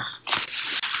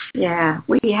 Yeah,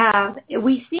 we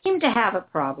seem to have a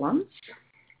problem.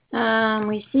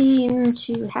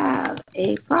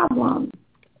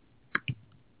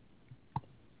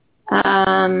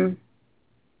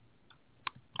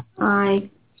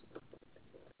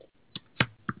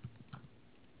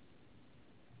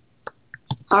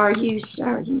 Are you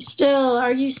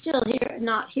still here?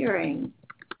 Not hearing?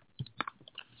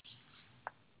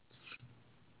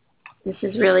 This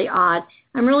is really odd.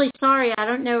 I'm really sorry. I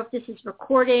don't know if this is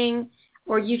recording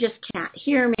or you just can't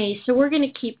hear me. So we're going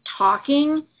to keep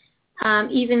talking,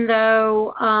 even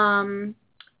though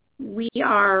we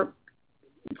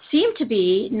seem to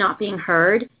be not being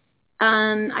heard.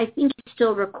 I think it's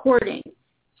still recording.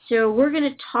 So we're going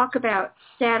to talk about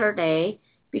Saturday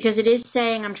because it is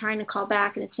saying I'm trying to call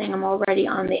back and it's saying I'm already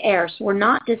on the air. So we're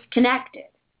not disconnected.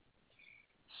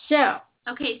 So.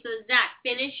 Okay, so Zach,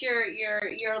 finish your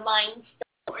line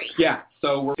story. Yeah,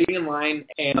 so we're waiting in line,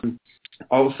 and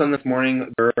all of a sudden this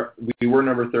morning, we were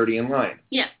number 30 in line.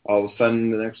 Yeah. All of a sudden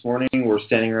the next morning, we're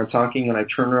standing around talking, and I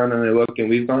turn around and I look, and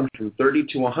we've gone from 30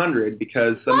 to 100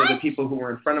 because some of the people who were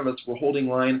in front of us were holding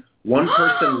line. One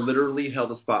person literally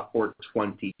held a spot for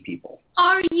 20 people.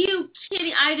 Are you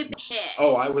kidding? I'd have been pissed.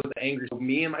 Oh, I was angry. So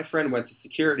me and my friend went to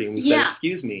security, and we said,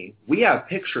 excuse me, we have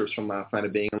pictures from last night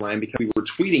of being in line because we were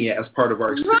tweeting it as part of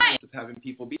our experience of having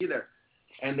people be there.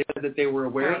 And they said that they were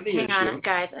aware of the issue. Hang on,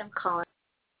 guys. I'm calling.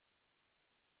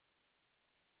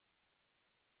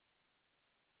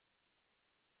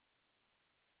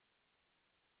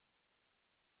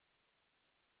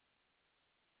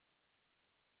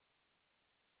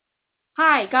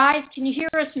 Hi, guys. Can you hear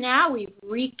us now? We've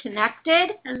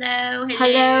reconnected. Hello.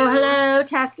 Hello.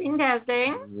 Testing.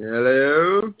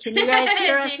 Hello. Can you guys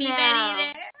hear us Anybody now?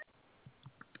 there?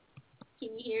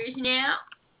 Can you hear us now?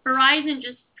 Verizon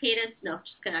just paid us. No,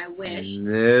 just kidding. I wish.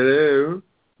 Hello.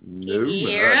 Can you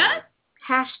hear us?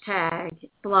 Hashtag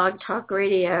Blog Talk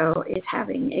Radio is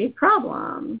having a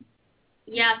problem.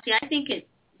 Yeah, see, I think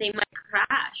they might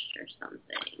crash or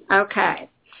something. Okay,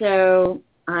 so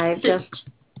I've just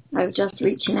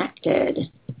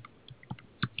reconnected.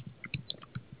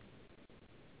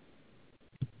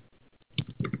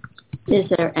 Is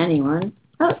there anyone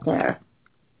out there?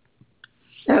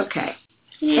 Okay.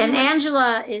 Yeah. And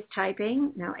Angela is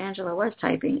typing. No, Angela was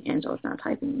typing. Angela's not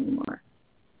typing anymore.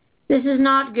 This is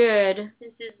not good.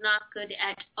 This is not good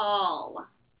at all.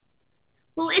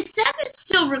 Well, it says it's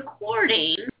still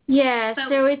recording. Yeah,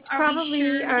 so it's are we probably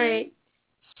sure all right.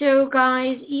 So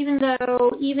guys, even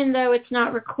though it's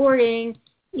not recording,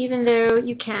 even though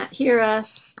you can't hear us,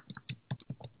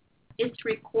 it's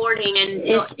recording, and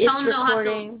it's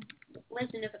recording.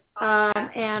 Listen to the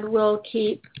podcast. and we'll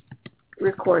keep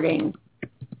recording.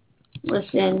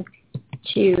 Listen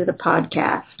to the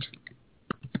podcast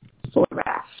for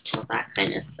rest. Well, that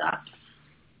kind of sucks.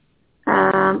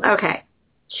 Okay.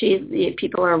 The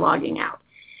people are logging out.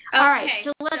 Okay, all right,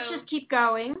 so let's just keep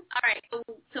going. All right,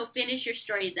 so finish your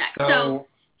story, Zach. So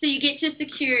you get to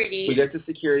security. We get to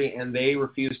security, and they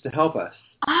refused to help us.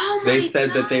 Oh, my They said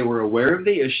God. that they were aware of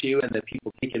the issue and that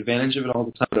people take advantage of it all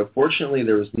the time, but unfortunately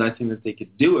there was nothing that they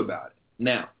could do about it.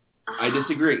 Now, I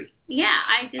disagree. Yeah,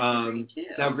 I disagree too.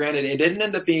 Now, granted, it didn't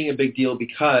end up being a big deal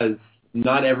because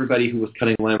not everybody who was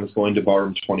cutting lamb was going to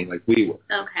Ballroom 20 like we were.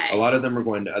 Okay. A lot of them were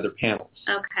going to other panels.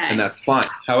 Okay. And that's fine.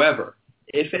 However,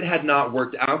 if it had not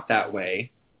worked out that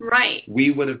way, right,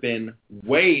 we would have been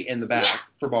way in the back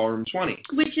for Ballroom 20.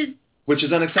 Which is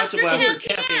unacceptable after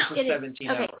camping for 17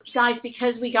 hours. Okay, guys,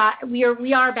 because we are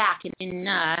back in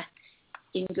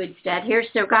good stead here.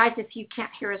 So, guys, if you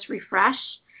can't hear us, refresh.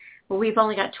 Well, we've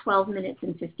only got 12 minutes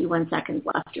and 51 seconds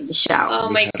left of the show. Oh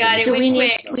my God, it so went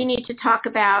quick. We need to talk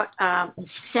about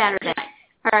Saturday.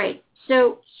 All right.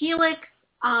 So Helix,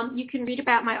 you can read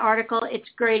about my article. It's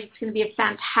great. It's going to be a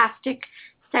fantastic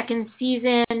second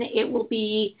season. It will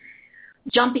be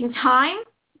jumping time.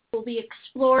 We'll be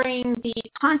exploring the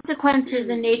consequences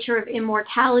and nature of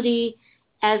immortality,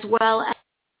 as well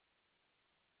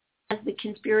as the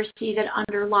conspiracy that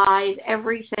underlies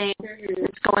everything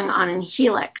that's going on in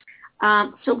Helix.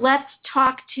 So let's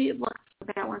talk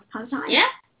about Once Upon a Time. Yeah.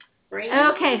 Great.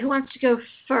 Okay, who wants to go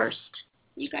first?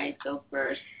 You guys go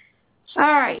first. All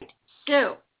right.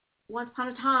 So, Once Upon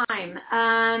a Time.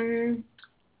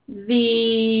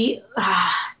 It's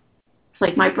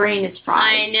like my brain is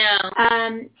fried. I know.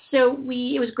 So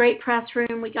it was great press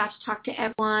room. We got to talk to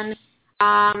everyone.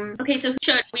 Okay, so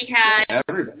we had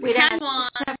everybody. We had one.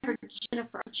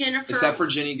 Except for Jennifer. Except for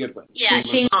Ginny Goodwin. Yeah,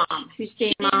 who's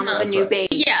staying mom of a new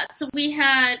baby. Yeah, so we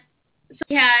had,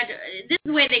 this is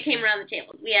the way they came around the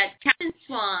table. We had Captain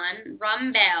Swan,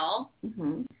 Rumbell,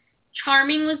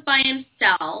 Charming was by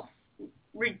himself,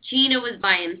 Regina was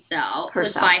by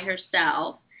by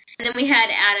herself, and then we had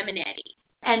Adam and Eddie.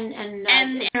 And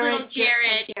little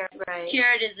Jared.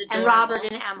 Jared is adorable. And Robert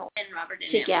and Emily.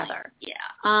 Together.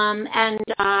 Emily.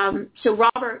 Yeah. So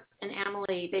Robert and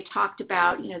Emily, they talked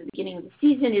about, the beginning of the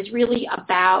season is really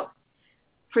about,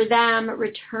 for them,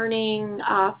 returning,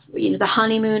 the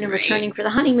honeymoon and returning for the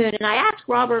honeymoon. And I asked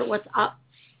Robert what's up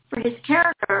for his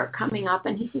character coming up,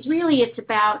 and he says, really, it's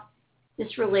about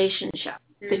this relationship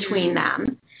between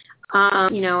them.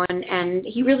 And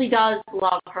he really does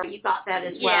love her. You got that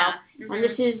as well. And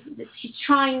he's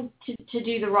trying to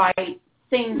do the right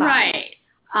thing by it.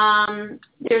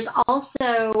 There's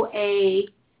also in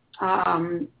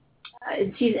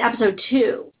season episode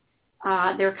 2,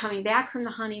 they're coming back from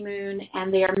the honeymoon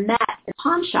and they are met at the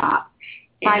pawn shop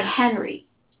by Henry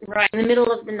in the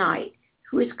middle of the night,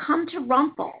 who has come to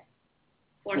Rumpel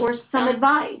for some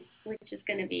advice. Which is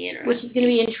going to be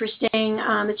interesting.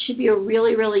 It should be a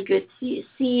really, really good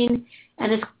scene.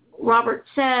 And as Robert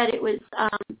said, it was,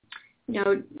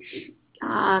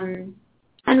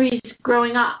 Henry's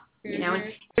growing up, and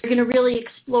they're going to really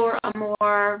explore a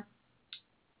more,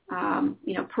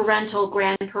 parental,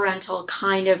 grandparental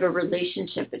kind of a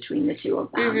relationship between the two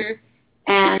of them.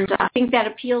 And I think that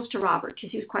appeals to Robert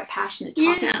because he was quite passionate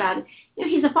talking about it.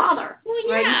 He's a father,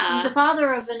 right? He's the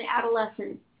father of an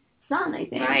adolescent son, I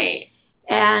think. Right.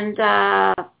 And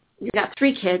he's got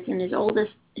 3 kids, and his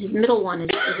middle one is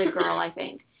a girl, I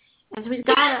think. And so he's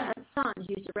got a son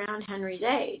who's around Henry's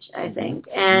age, I think.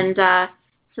 And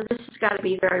so this has got to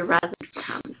be very resonant for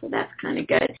him. So that's kind of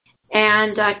good.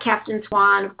 And Captain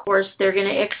Swan, of course, they're going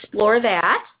to explore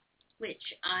that. Which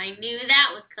I knew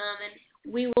that was coming.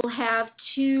 We will have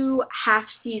 2 half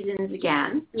seasons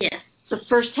again. Yes. The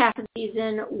first half of the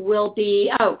season will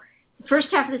be, the first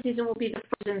half of the season will be the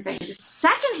Frozen thing. The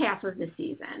second half of the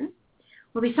season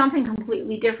will be something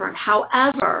completely different.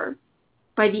 However,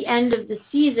 by the end of the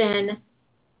season,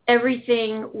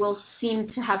 everything will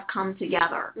seem to have come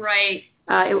together. Right.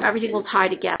 Everything will tie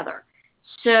together.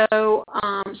 So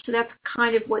that's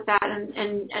kind of what that,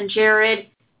 and Jared,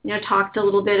 talked a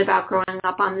little bit about growing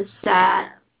up on the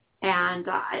set, and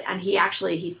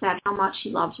he said how much he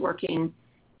loves working.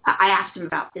 I asked him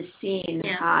about this scene,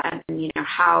 and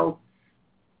how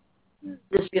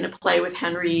this is going to play with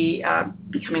Henry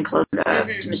becoming closer to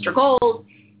Mr. Gold,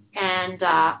 and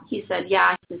he said,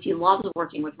 he loves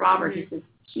working with Robert. He says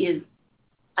he is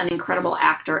an incredible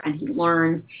actor, and he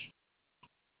learns.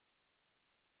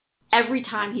 Every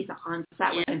time he's on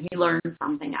set with him, he learns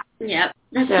something else. Yep.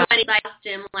 That's what I asked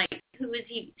him, who is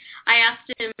he? I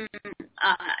asked him,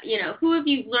 who have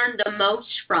you learned the most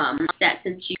from that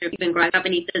since you've been growing up?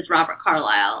 And he says Robert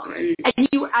Carlyle. And I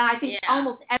think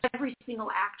almost every single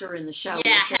actor in the show will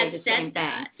say the same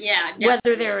thing. Yeah,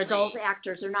 whether they're adult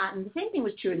actors or not. And the same thing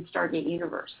was true in Stargate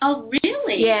Universe. Oh,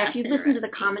 really? Yeah, if you listen to the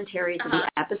commentaries of the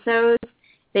episodes,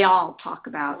 they all talk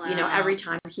about, every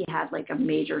time he had a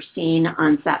major scene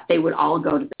on set, they would all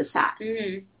go to the set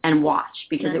and watch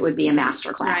because it would be a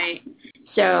master class. Right.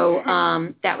 So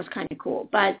that was kind of cool.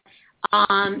 But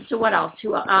so what else?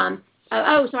 So I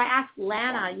asked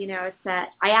Lana, I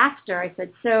asked her, I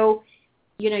said, so,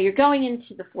 you're going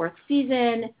into the 4th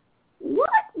season. What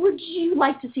would you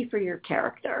like to see for your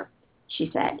character? She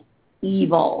said,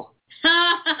 evil.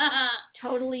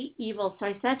 Totally evil. So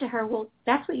I said to her, well,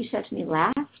 that's what you said to me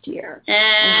last year.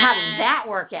 And how did that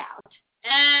work out?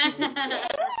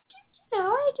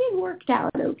 It worked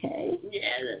out okay.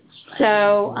 Yeah, that's fine.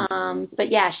 So, but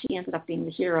she ended up being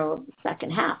the hero of the second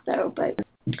half, though.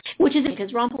 Which is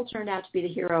because Rumpel turned out to be the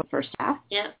hero of the first half.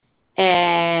 Yeah.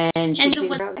 And she's the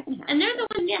hero of the second half. And they're the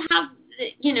ones that have,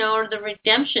 or the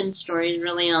redemption stories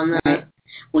really on that. Right.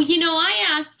 Well,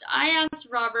 I asked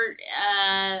Robert.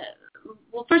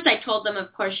 Well, first I told them,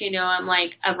 of course, I'm a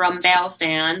Rumbell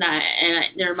fan, and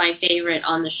they're my favorite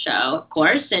on the show, of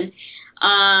course. And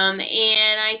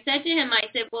I said to him, I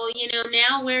said, well,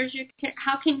 now where's your?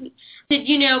 How can?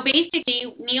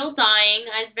 Basically Neil dying.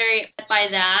 I was very upset by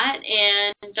that,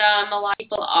 and a lot of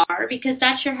people are because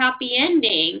that's your happy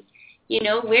ending.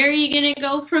 Where are you going to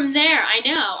go from there? I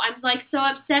know. I'm so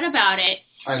upset about it.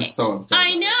 I'm so upset.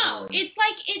 I know. It's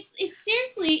it's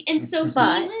seriously, and so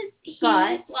he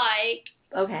was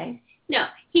okay. No,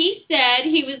 he said,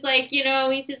 he was he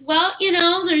says, well,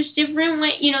 there's different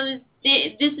ways,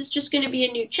 this is just going to be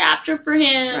a new chapter for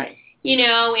him, right.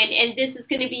 And this is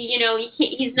going to be,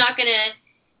 he's not going to,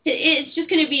 it's just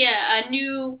going to be a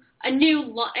new,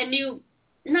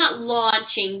 not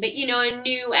launching, but a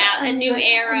new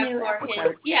era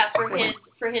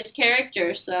for his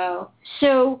character. So,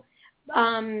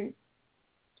 I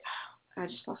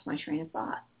just lost my train of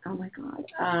thought. Oh my God.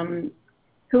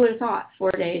 Who would have thought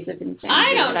 4 days of insanity?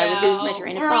 I don't know. I would lose my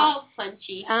train of thought. We're all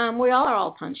punchy. We all are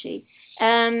all punchy.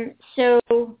 So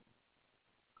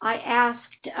I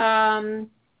asked.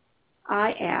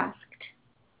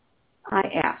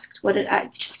 What did I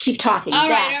just keep talking? All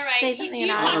right. Say something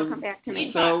and I'll come back to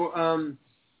me. So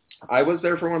I was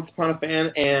there for Once Upon a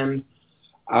Fan, and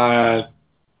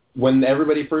when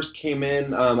everybody first came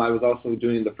in, I was also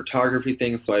doing the photography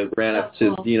thing, so I ran up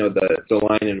to the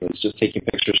line and was just taking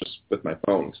pictures just with my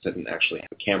phone because I didn't actually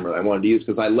have a camera that I wanted to use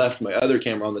because I left my other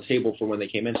camera on the table for when they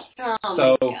came in. Oh,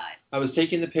 so my God. I was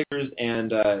taking the pictures,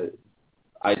 and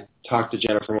I talked to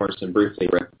Jennifer Morrison briefly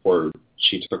right before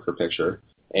she took her picture,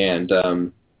 and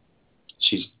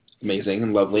she's amazing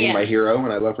and lovely, my hero,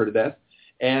 and I love her to death.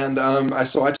 And I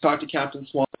talked to Captain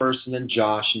Swan first, and then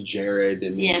Josh and Jared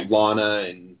and Lana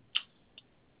and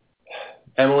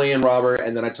Emily and Robert,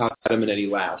 and then I talked to Adam and Eddie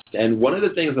last. And one of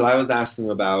the things that I was asking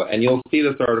about, and you'll see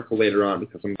this article later on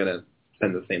because I'm going to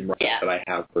send the same write that I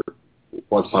have for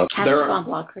Once Upon a Fan. Have on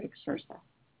Blogcritics first, though.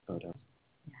 Oh, no.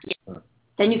 Yeah.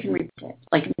 Then you can read it,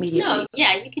 immediately. No,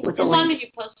 you can, as long as you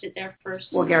post it there first.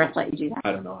 Well, Gareth let you do that.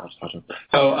 I don't know how to talk.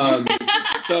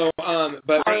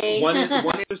 But one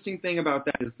interesting thing about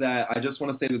that is that I just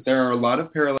want to say that there are a lot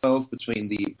of parallels between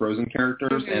the Frozen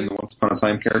characters and the Once Upon a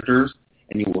Time characters,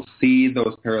 and you will see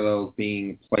those parallels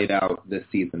being played out this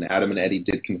season. Adam and Eddie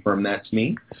did confirm that to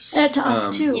me. To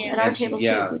us, too. At our table,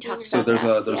 too. We talked about that. So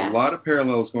there's a lot of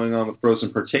parallels going on with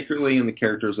Frozen, particularly in the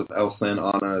characters of Elsa and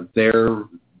Anna.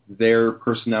 Their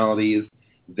personalities,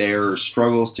 their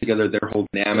struggles together, their whole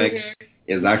dynamic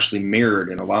is actually mirrored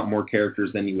in a lot more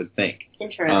characters than you would think.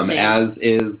 Interesting. As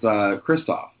is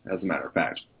Kristoff, as a matter of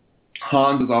fact.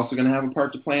 Hans is also going to have a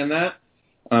part to play in that.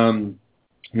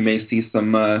 We may see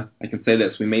some, I can say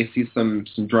this, we may see some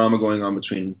drama going on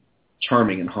between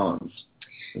Charming and Hans.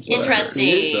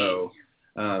 Interesting. So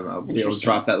I'll be able to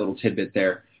drop that little tidbit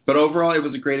there. But overall, it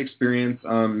was a great experience.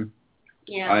 I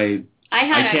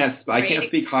can't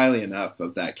speak highly enough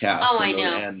of that cast. Oh, I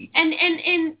know.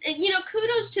 And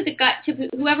kudos to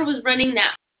whoever was running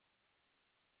that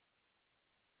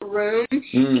room,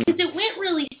 because it went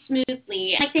really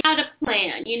smoothly. Like, they had a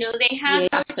plan. They had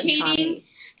rotating.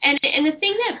 And the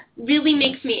thing that really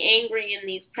makes me angry in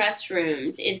these press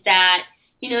rooms is that,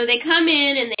 they come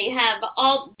in and they have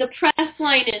all, the press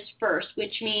line is first,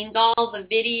 which means all the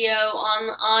video,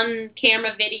 on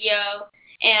camera video,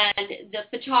 and the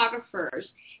photographers.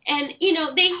 And,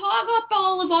 they hog up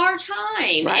all of our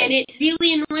time. Right. And it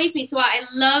really annoys me. So I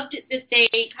loved that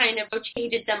they kind of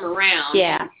rotated them around.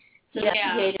 Yeah. So,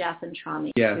 Jeff and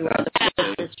Trami. Yeah, who are the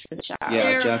producers for the show.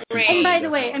 Yeah, Jeff and by the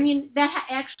way, I mean,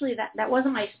 that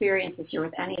wasn't my experience this year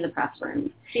with any of the press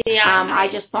rooms. Yeah. I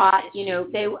just thought,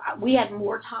 we had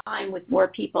more time with more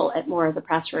people at more of the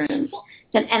press rooms.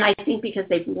 And I think because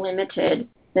they've limited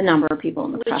the number of people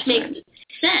in the press rooms.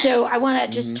 Sense. So I want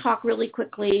to just talk really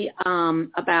quickly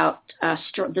about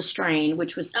The Strain,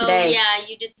 which was today. Oh, yeah,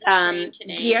 you did The Strain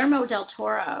today. Guillermo del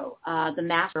Toro, the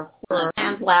master of horror,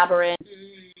 Pan's Labyrinth,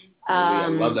 I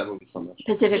love that movie so much.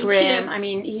 Pacific Rim. I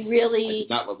mean, he really I did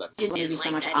not love that didn't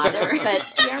so much either. But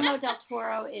Guillermo del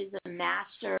Toro is a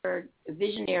master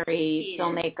visionary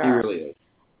filmmaker. He really is.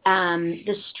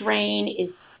 The Strain is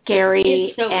scary,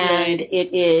 it's so and good.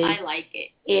 It is. I like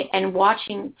it. And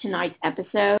watching tonight's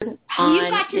episode you on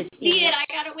got to this see it. I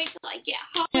gotta wait till I get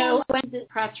home. I went to the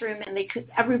press room, and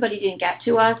everybody didn't get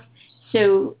to us.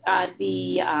 So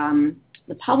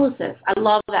the publicists, I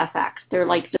love FX. They're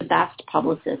like the best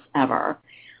publicists ever.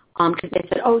 Because they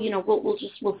said,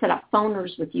 we'll set up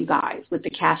phoners with you guys with the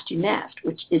cast you missed,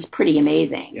 which is pretty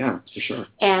amazing. Yeah, for sure.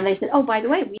 And they said, oh, by the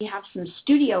way, we have some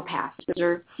studio passes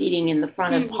reserved seating in the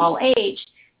front of Hall H.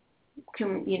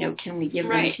 Can we give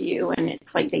them to you? And it's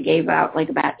like they gave out like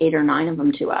about 8 or 9 of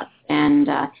them to us, and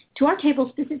to our table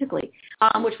specifically,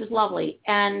 which was lovely.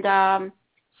 And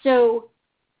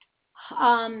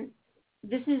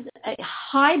this is a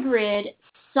hybrid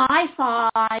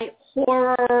sci-fi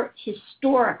horror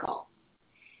historical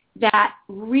that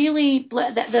really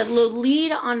the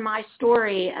lead on my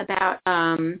story about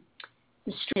The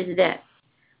Strain is this.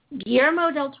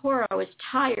 Guillermo del Toro is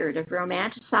tired of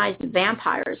romanticized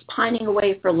vampires pining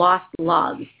away for lost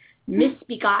loves,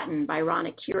 misbegotten by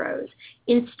ironic heroes.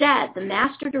 Instead, the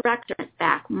master director went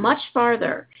back much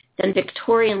farther than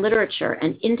Victorian literature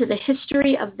and into the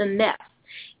history of the myth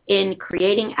in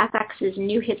creating FX's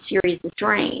new hit series, The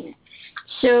Strain.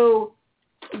 So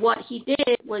what he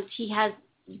did was he has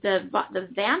the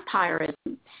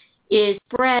vampirism is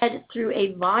spread through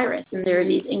a virus, and there are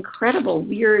these incredible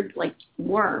weird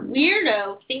worms.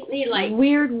 Weirdo,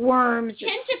 weird worms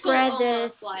that spread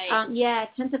this.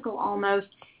 Tentacle almost,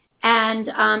 and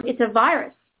it's a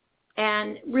virus,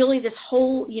 and really this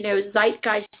whole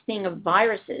zeitgeist thing of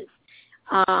viruses,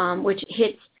 which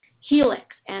hits Helix,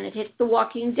 and it hits The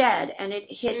Walking Dead, and it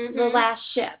hits The Last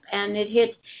Ship, and it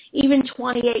hits even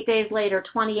 28 days later,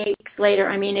 28 weeks later.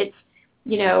 I mean, it's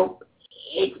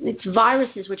it's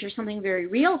viruses, which are something very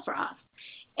real for us.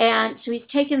 And so he's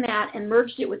taken that and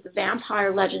merged it with the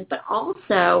vampire legend, but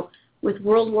also with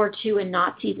World War II and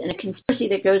Nazis and a conspiracy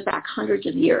that goes back hundreds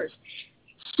of years.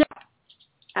 So,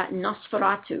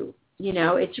 Nosferatu,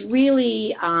 it's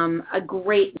really a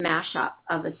great mashup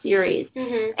of a series.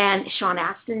 And Sean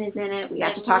Astin is in it. We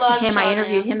got to talk to him. I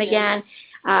interviewed him again.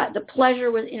 The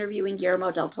pleasure was interviewing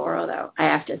Guillermo del Toro, though, I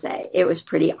have to say. It was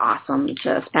pretty awesome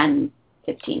to spend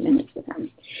 15 minutes with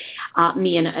him,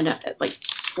 me and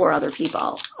 4 other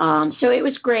people. So it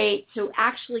was great. So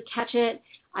actually catch it.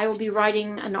 I will be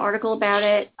writing an article about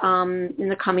it in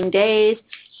the coming days.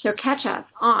 So catch us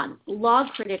on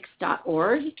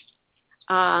blogcritics.org.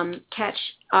 Catch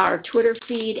our Twitter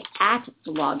feed at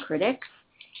Blogcritics.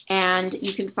 And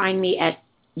you can find me at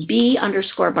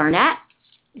B_Barnett.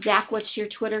 Zach, what's your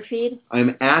Twitter feed?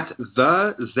 I'm at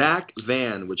the Zach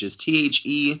Van, which is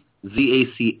TheZachVan.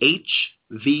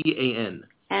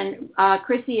 And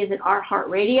Chrissy is at RHeart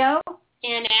Radio.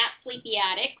 And at Sleepy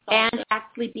Addicts. And at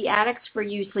Sleepy Addicts for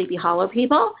you Sleepy Hollow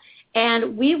people.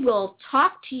 And we will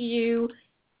talk to you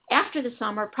after the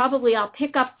summer. Probably I'll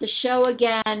pick up the show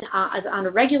again on a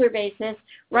regular basis.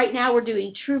 Right now we're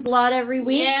doing True Blood every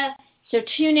week. Yes. So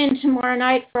tune in tomorrow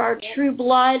night for our True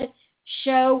Blood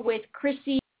show with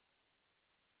Chrissy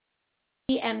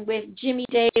and with Jimmy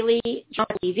Daly, John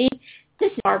TV.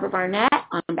 This is Barbara Barnett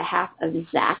on behalf of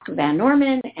Zach Van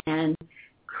Norman and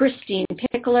Christine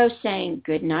Piccolo saying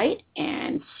good night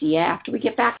and see you after we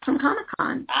get back from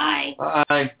Comic-Con. Bye.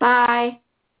 Bye. Bye.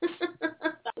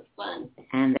 That was fun.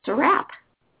 And that's a wrap.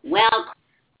 Well,